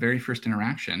 from the very first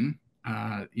interaction,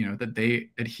 that they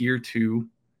adhere to,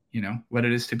 what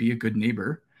it is to be a good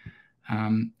neighbor,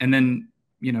 and then,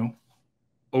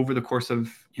 over the course of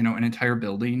an entire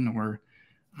building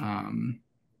um,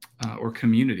 or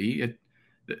community,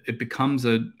 it becomes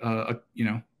it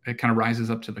kind of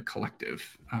rises up to the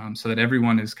collective, so that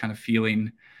everyone is kind of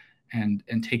feeling and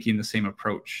taking the same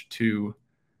approach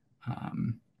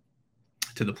um,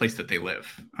 to the place that they live.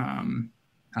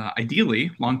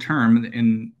 ideally, long term,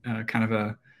 in kind of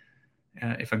a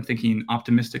if I'm thinking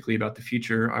optimistically about the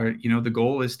future, the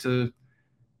goal is to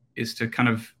kind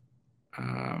of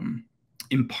um,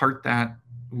 impart that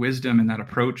wisdom and that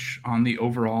approach on the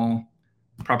overall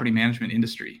property management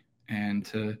industry, and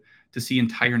to see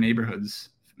entire neighborhoods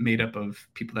made up of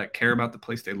people that care about the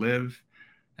place they live,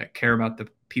 that care about the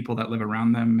people that live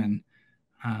around them, and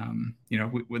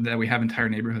that we have entire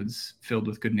neighborhoods filled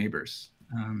with good neighbors.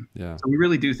 Yeah. So we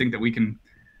really do think that we can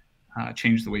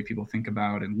change the way people think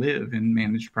about and live in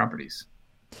managed properties.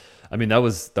 I mean, that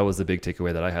was the big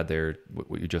takeaway that I had there.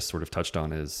 What you just sort of touched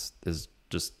on is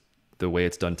just the way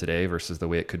it's done today versus the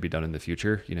way it could be done in the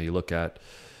future. You look at,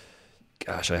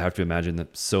 gosh, I have to imagine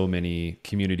that so many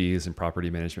communities and property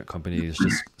management companies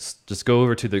just go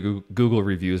over to the Google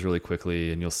reviews really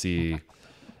quickly, and you'll see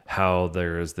how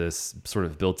there's this sort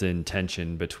of built-in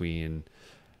tension between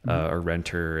a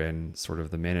renter and sort of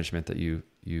the management that you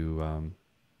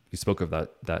spoke of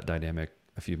that dynamic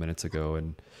a few minutes ago.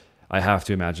 And I have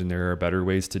to imagine there are better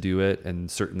ways to do it,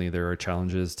 and certainly there are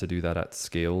challenges to do that at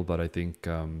scale. But I think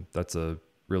that's a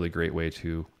really great way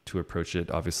to approach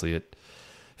it. Obviously, it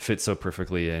fits so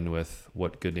perfectly in with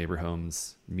what Good Neighbor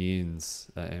Homes means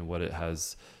and what it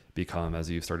has become as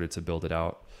you've started to build it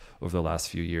out over the last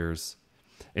few years.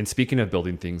 And speaking of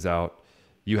building things out,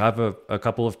 you have a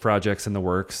couple of projects in the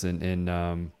works,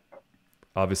 and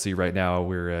obviously right now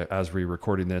as we're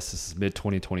recording this is mid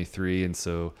 2023, and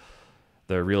so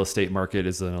the real estate market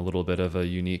is in a little bit of a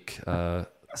unique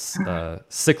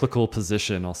cyclical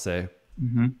position, I'll say.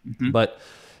 Mm-hmm, mm-hmm. But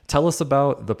tell us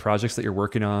about the projects that you're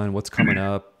working on, what's coming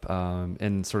up,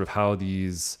 and sort of how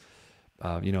these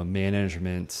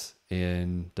management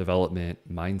and development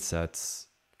mindsets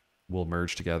will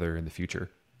merge together in the future.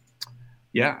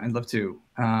 Yeah, I'd love to.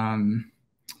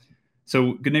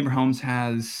 So Good Neighbor Homes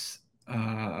has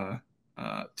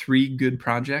 3 good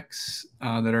projects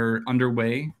that are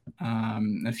underway,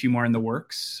 a few more in the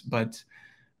works, but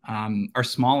our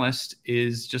smallest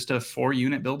is just a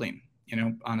 4-unit building,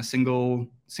 on a single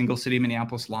city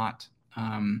Minneapolis lot.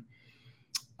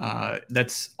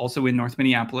 That's also in North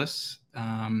Minneapolis,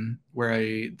 where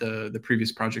the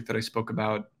previous project that I spoke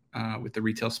about with the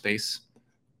retail space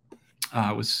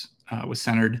was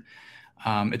centered.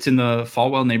 It's in the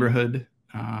Falwell neighborhood,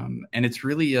 and it's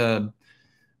really a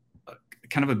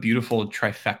kind of a beautiful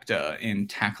trifecta in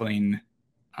tackling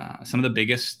some of the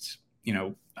biggest,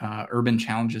 urban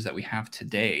challenges that we have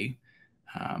today.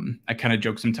 I kind of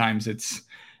joke sometimes it's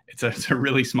a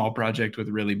really small project with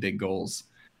really big goals.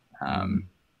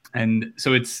 And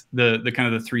so it's the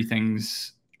kind of the 3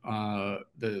 things,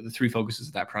 the 3 focuses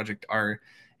of that project are,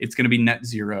 it's going to be net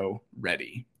zero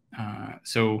ready.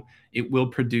 So it will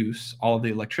produce all of the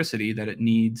electricity that it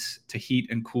needs to heat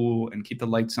and cool and keep the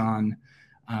lights on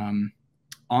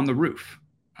the roof.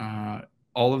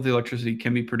 All of the electricity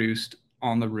can be produced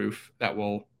on the roof that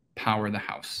will power the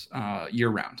house year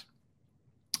round.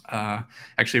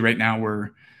 Actually, right now we're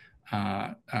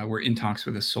in talks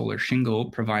with a solar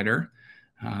shingle provider.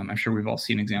 I'm sure we've all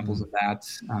seen examples of that.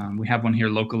 We have one here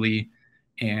locally,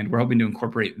 and we're hoping to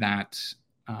incorporate that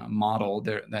model,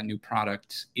 that new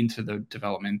product, into the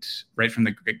development right from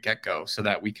the get-go, so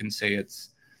that we can say it's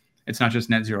not just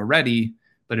net zero ready,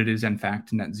 but it is in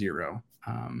fact net zero,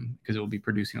 because it will be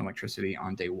producing electricity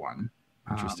on day one.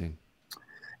 Interesting.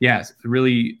 Yeah, it's a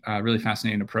really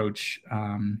fascinating approach.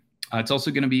 It's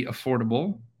also going to be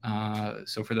affordable.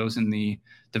 So for those in the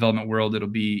development world, it'll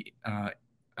be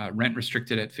rent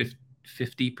restricted at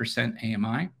 50%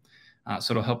 AMI.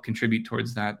 So it'll help contribute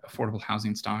towards that affordable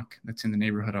housing stock that's in the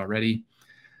neighborhood already.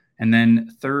 And then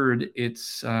third,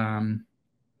 it's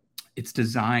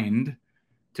designed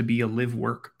to be a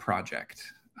live-work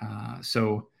project.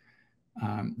 So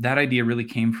that idea really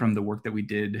came from the work that we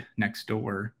did next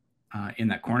door in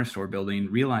that corner store building,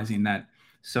 realizing that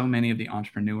so many of the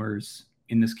entrepreneurs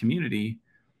in this community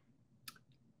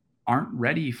aren't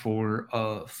ready for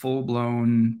a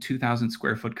full-blown 2,000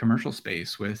 square foot commercial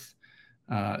space with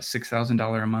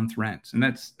 $6,000 a month rent. And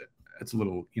that's a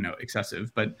little,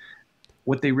 excessive, but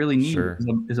what they really need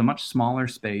is a much smaller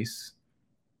space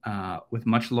with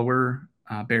much lower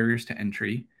barriers to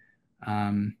entry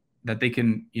that they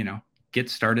can, get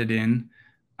started in,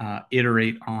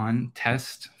 iterate on,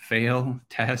 test, fail,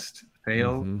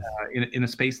 in a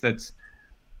space that's,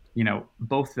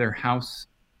 both their house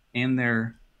and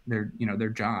their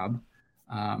job.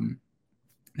 They're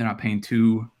not paying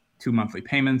two monthly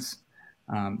payments.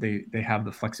 They have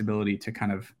the flexibility to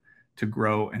kind of to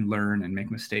grow and learn and make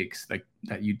mistakes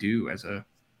that you do as a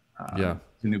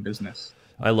new business.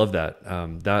 I love that.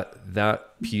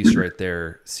 That piece right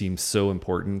there seems so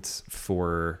important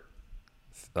for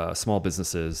small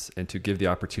businesses and to give the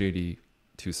opportunity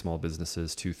to small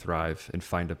businesses to thrive and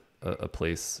find a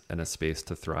place and a space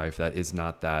to thrive that is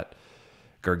not that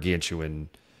gargantuan,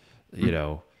 you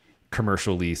know,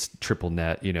 commercial lease, triple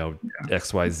net, you know, Yeah.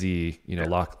 XYZ, you know,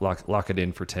 lock it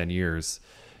in for 10 years.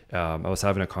 I was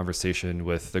having a conversation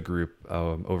with the group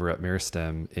over at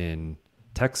Meristem in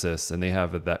Texas, and they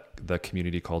have the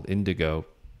community called Indigo,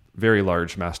 very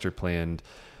large, master planned,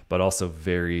 but also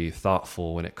very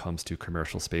thoughtful when it comes to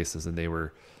commercial spaces. And they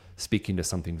were speaking to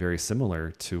something very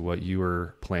similar to what you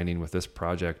were planning with this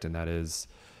project, and that is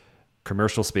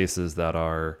commercial spaces that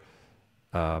are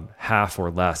half or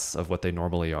less of what they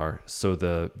normally are. So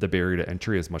the barrier to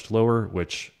entry is much lower,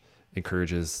 which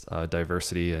encourages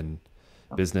diversity and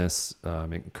business,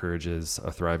 encourages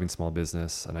a thriving small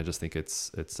business. And I just think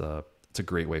it's a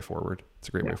great way forward. It's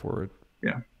a great way forward.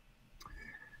 Yeah.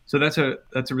 So that's a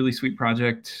really sweet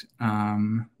project.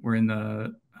 We're in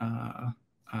the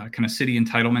kind of city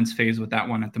entitlements phase with that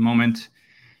one at the moment.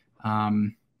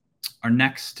 Our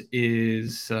next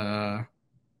is a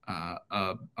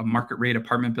market rate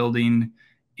apartment building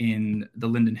in the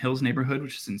Linden Hills neighborhood,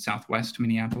 which is in Southwest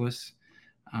Minneapolis.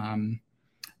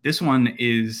 This one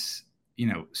is, you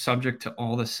know, subject to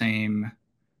all the same,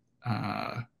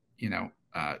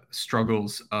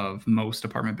 struggles of most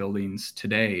apartment buildings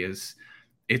today. Is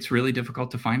it's really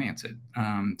difficult to finance it.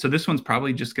 So this one's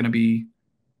probably just going to be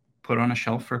put on a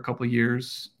shelf for a couple of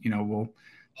years. You know, we'll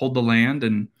hold the land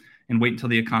and wait until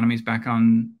the economy's back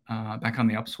on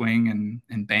the upswing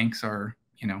and banks are,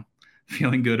 you know,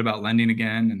 feeling good about lending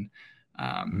again,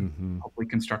 and hopefully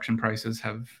construction prices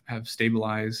have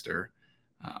stabilized or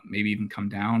maybe even come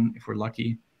down if we're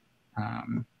lucky.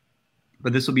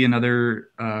 But this will be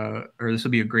this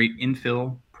will be a great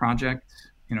infill project.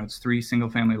 You know, it's 3 single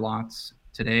family lots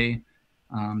today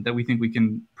that we think we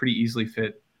can pretty easily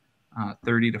fit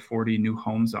 30 to 40 new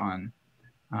homes on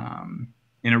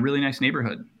in a really nice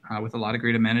neighborhood with a lot of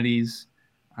great amenities,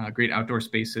 great outdoor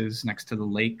spaces next to the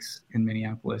lakes in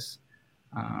Minneapolis.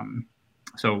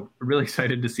 So really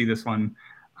excited to see this one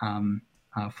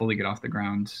fully get off the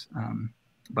ground.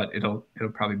 But it'll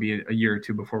probably be a year or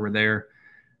two before we're there.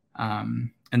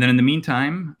 And then in the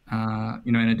meantime,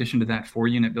 you know, in addition to that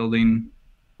 4-unit building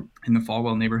in the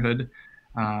Falwell neighborhood,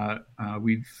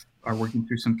 we are working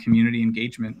through some community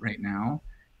engagement right now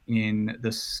in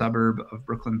the suburb of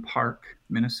Brooklyn Park,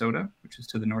 Minnesota, which is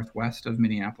to the northwest of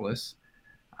Minneapolis.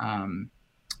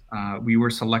 We were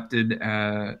selected,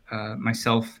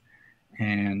 myself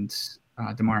and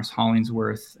Damaris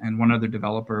Hollingsworth and one other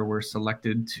developer were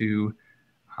selected to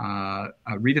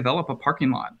redevelop a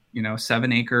parking lot, you know,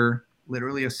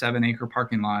 literally a 7-acre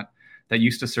parking lot that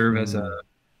used to serve as a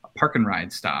park and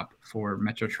ride stop for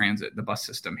Metro Transit, the bus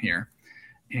system here.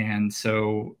 And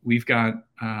so we've got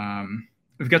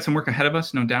some work ahead of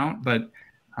us, no doubt, but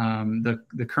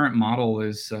the current model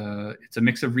is it's a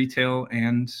mix of retail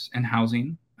and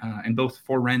housing, and both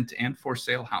for rent and for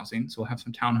sale housing. So we'll have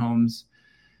some townhomes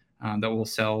that will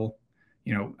sell,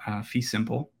 you know, fee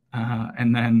simple,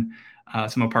 and then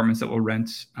some apartments that will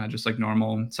rent just like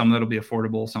normal. Some that'll be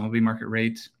affordable, some will be market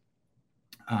rate,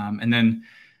 and then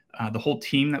the whole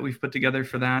team that we've put together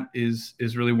for that is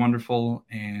really wonderful,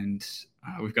 and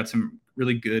we've got some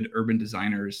really good urban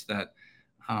designers that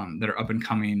are up and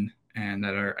coming and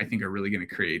that I think are really going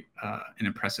to create an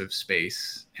impressive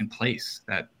space and place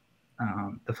that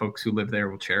the folks who live there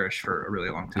will cherish for a really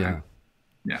long time.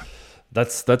 Yeah.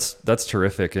 That's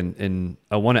terrific. And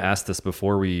I want to ask this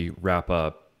before we wrap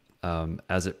up,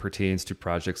 as it pertains to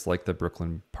projects like the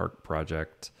Brooklyn Park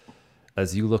project,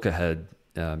 as you look ahead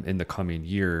in the coming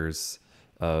years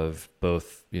of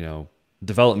both, you know,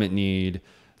 development need,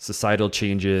 societal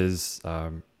changes,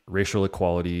 racial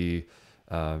equality,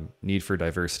 need for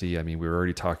diversity. I mean, we were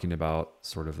already talking about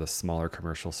sort of the smaller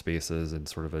commercial spaces and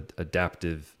sort of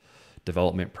adaptive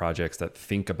development projects that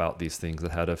think about these things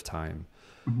ahead of time.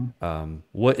 Mm-hmm.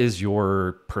 What is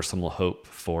your personal hope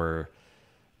for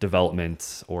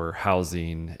development or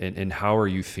housing, and how are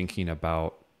you thinking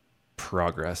about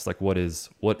progress? Like what is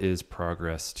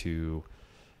progress to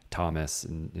Thomas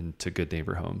and to Good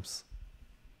Neighbor Homes?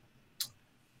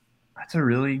 That's a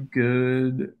really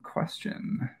good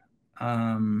question.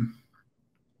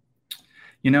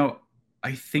 You know,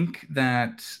 I think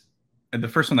that the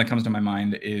first one that comes to my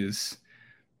mind is,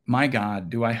 my God,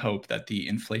 do I hope that the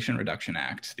Inflation Reduction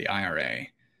Act, the IRA,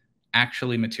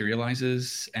 actually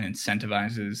materializes and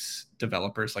incentivizes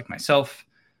developers like myself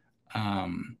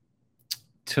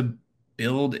to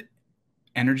build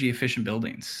energy efficient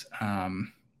buildings.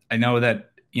 I know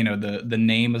that, you know, the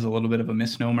name is a little bit of a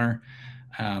misnomer,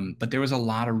 but there was a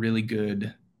lot of really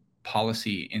good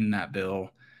policy in that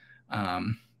bill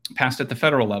passed at the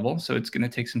federal level, so it's going to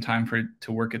take some time for it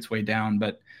to work its way down.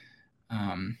 But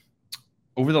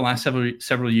over the last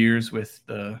several years, with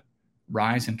the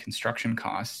rise in construction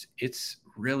costs, it's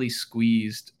really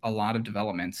squeezed a lot of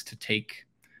developments to take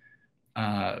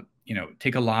a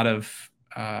lot of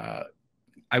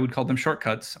I would call them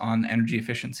shortcuts on energy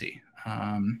efficiency.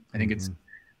 I think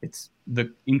it's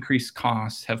the increased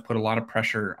costs have put a lot of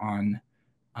pressure on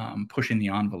pushing the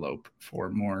envelope for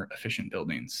more efficient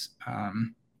buildings.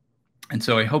 And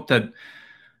so I hope that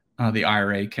the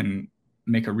IRA can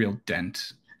make a real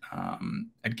dent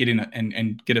at getting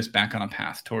and get us back on a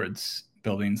path towards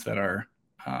buildings that are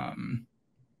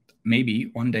maybe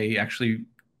one day actually,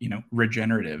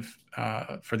 regenerative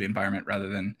for the environment rather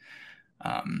than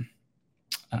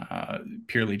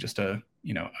purely just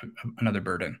another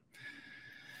burden.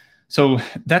 So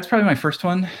that's probably my first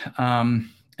one. And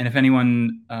if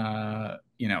anyone,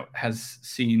 has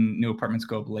seen new apartments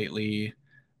go up lately,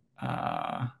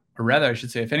 or rather, I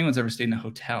should say, if anyone's ever stayed in a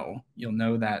hotel, you'll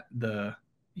know that the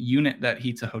unit that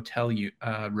heats a hotel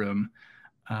room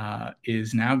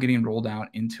is now getting rolled out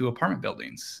into apartment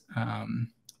buildings,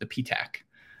 the PTAC.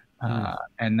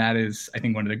 And that is, I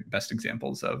think, one of the best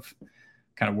examples of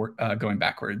kind of going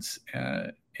backwards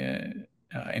in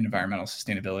environmental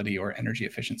sustainability or energy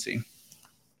efficiency.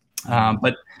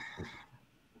 But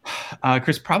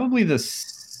Chris, probably a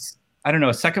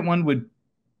second one would,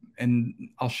 and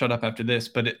I'll shut up after this,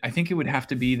 but I think it would have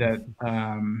to be that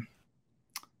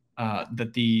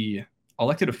that the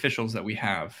elected officials that we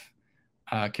have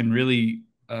can really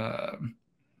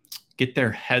get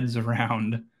their heads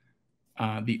around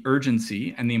the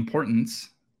urgency and the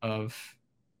importance of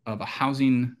a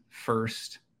housing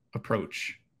first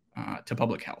approach to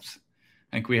public health.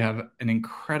 I think we have an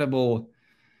incredible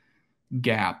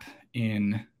gap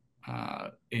in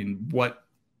what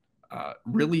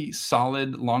really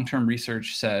solid long-term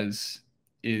research says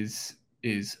is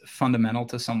fundamental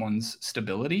to someone's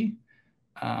stability,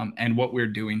 and what we're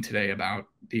doing today about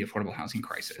the affordable housing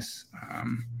crisis.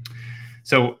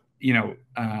 So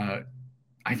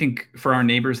I think for our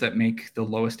neighbors that make the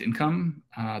lowest income,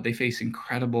 they face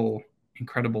incredible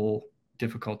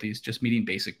difficulties just meeting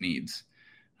basic needs.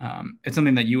 It's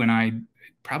something that you and I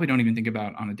probably don't even think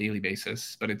about on a daily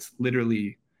basis, but it's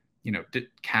literally,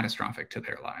 catastrophic to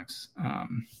their lives.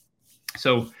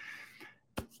 So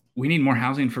we need more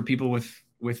housing for people with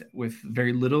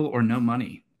very little or no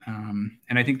money.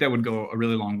 And I think that would go a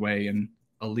really long way in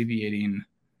alleviating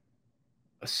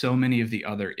so many of the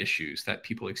other issues that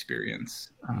people experience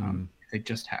if they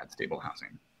just had stable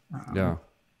housing.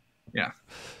 Yeah.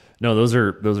 No, those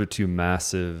are two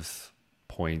massive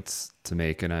points to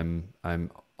make, and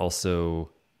I'm also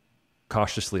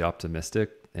cautiously optimistic,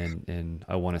 and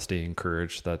I want to stay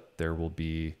encouraged that there will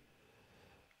be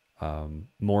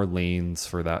more lanes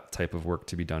for that type of work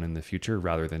to be done in the future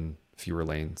rather than fewer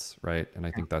lanes, right? And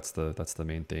I think that's the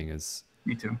main thing is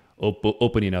me too.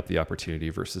 Opening up the opportunity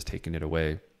versus taking it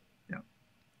away. Yeah.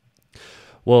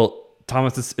 Well,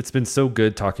 Thomas, it's been so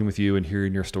good talking with you and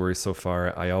hearing your stories so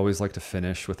far. I always like to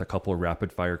finish with a couple of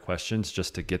rapid fire questions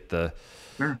just to get the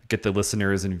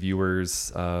listeners and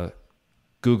viewers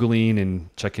Googling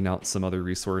and checking out some other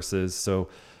resources. So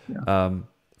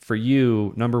for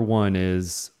you, number one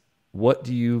is, what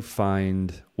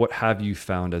have you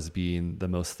found as being the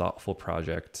most thoughtful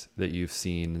project that you've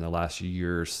seen in the last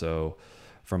year or so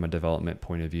from a development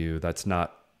point of view? That's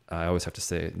not, I always have to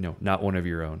say, no, not one of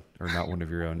your own, or not one of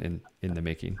your own in the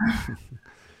making.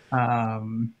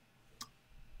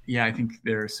 Yeah, I think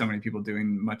there are so many people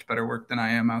doing much better work than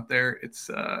I am out there. It's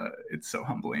so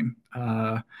humbling.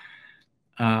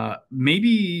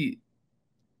 Maybe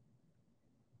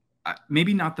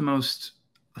not the most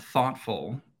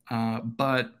thoughtful,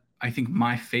 but I think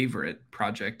my favorite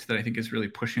project that I think is really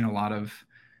pushing a lot of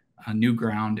new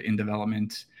ground in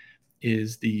development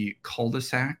is the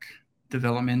cul-de-sac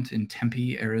development in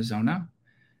Tempe, Arizona.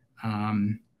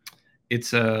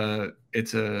 It's a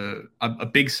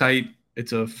big site.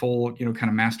 It's a full, kind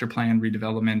of master plan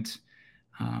redevelopment.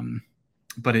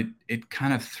 But it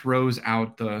kind of throws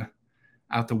out the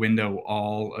window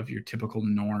all of your typical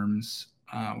norms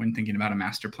when thinking about a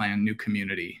master plan, new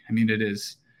community. I mean, it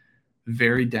is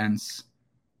very dense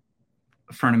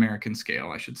for an American scale,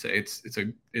 I should say. It's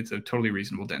a totally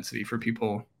reasonable density for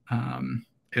people.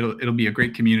 It'll be a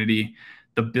great community.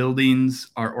 The buildings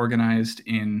are organized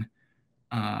in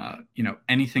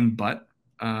anything but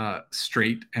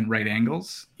straight and right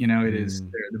angles. It is,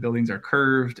 the buildings are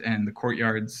curved and the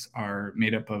courtyards are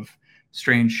made up of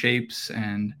strange shapes,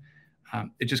 and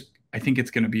I think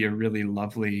it's going to be a really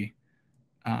lovely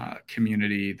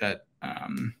community that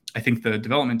I think the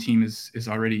development team is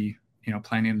already,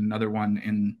 planning another one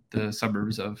in the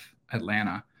suburbs of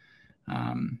Atlanta.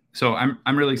 So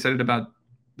I'm really excited about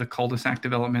the cul-de-sac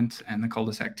development and the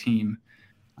cul-de-sac team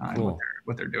and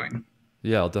what they're doing.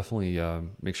 Yeah, I'll definitely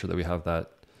make sure that we have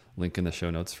that link in the show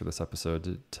notes for this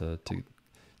episode to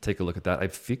take a look at that. I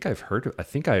think I've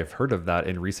heard of that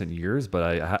in recent years,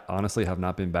 but I honestly have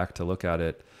not been back to look at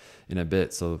it in a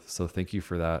bit. So thank you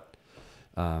for that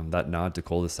that nod to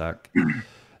cul-de-sac.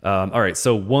 All right,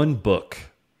 so one book,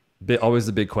 always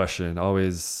a big question,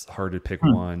 always hard to pick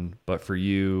one. But for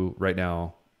you right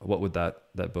now, what would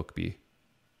that book be?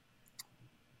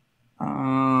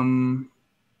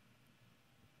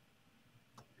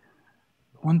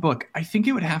 One book, I think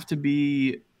it would have to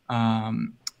be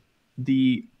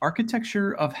The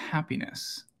Architecture of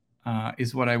Happiness.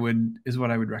 Is what I would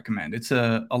recommend. It's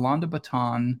Alain de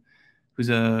Botton, who's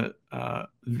a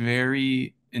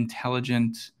very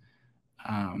intelligent,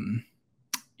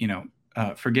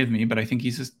 forgive me, but I think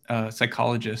he's a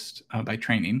psychologist by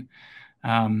training.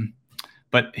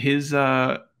 But his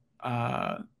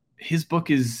book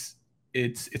it's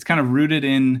kind of rooted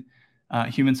in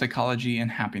human psychology and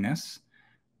happiness,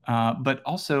 but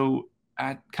also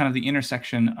at kind of the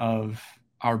intersection of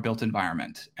our built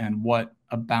environment and what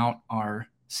about our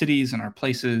cities and our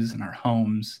places and our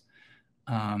homes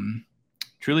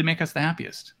truly make us the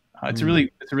happiest. It's a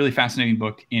really fascinating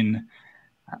book.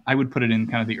 I would put it in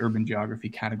kind of the urban geography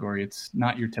category. It's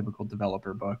not your typical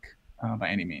developer book by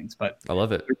any means, but I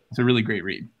love it. It's a really great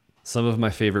read. Some of my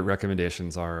favorite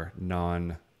recommendations are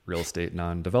non-real estate,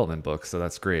 non-development books, so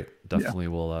that's great. Definitely,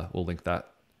 we'll link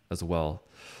that as well.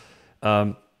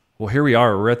 Well, here we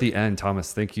are. We're at the end.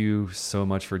 Thomas, thank you so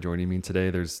much for joining me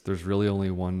today. There's really only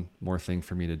one more thing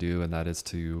for me to do, and that is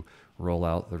to roll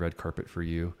out the red carpet for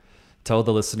you. Tell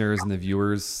the listeners and the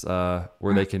viewers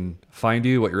where they can find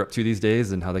you, what you're up to these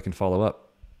days, and how they can follow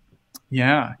up.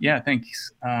 Yeah,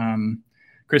 thanks.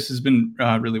 Chris, has been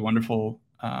really wonderful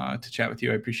to chat with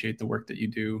you. I appreciate the work that you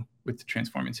do with the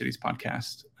Transforming Cities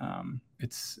podcast.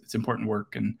 It's important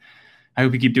work, and I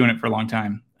hope you keep doing it for a long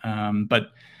time.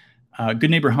 But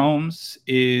Good Neighbor Homes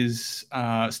is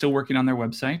still working on their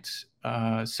website.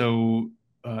 So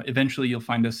eventually you'll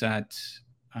find us at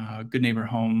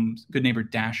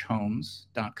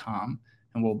goodneighbor-homes.com.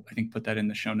 And we'll, I think, put that in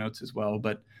the show notes as well.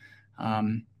 But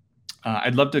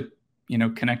I'd love to,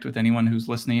 connect with anyone who's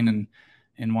listening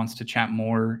and wants to chat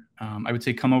more. I would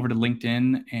say come over to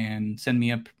LinkedIn and send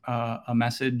me a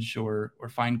message, or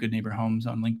find Good Neighbor Homes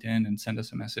on LinkedIn and send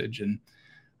us a message. And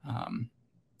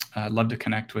I'd love to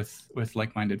connect with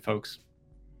like-minded folks.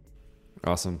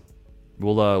 Awesome.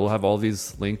 We'll have all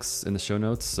these links in the show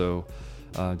notes. So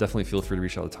definitely feel free to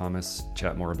reach out to Thomas,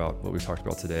 chat more about what we've talked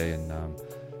about today, and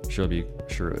sure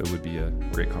it would be a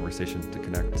great conversation to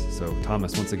connect. So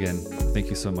Thomas, once again, thank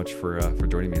you so much for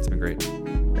joining me. It's been great.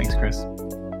 Thanks, Chris.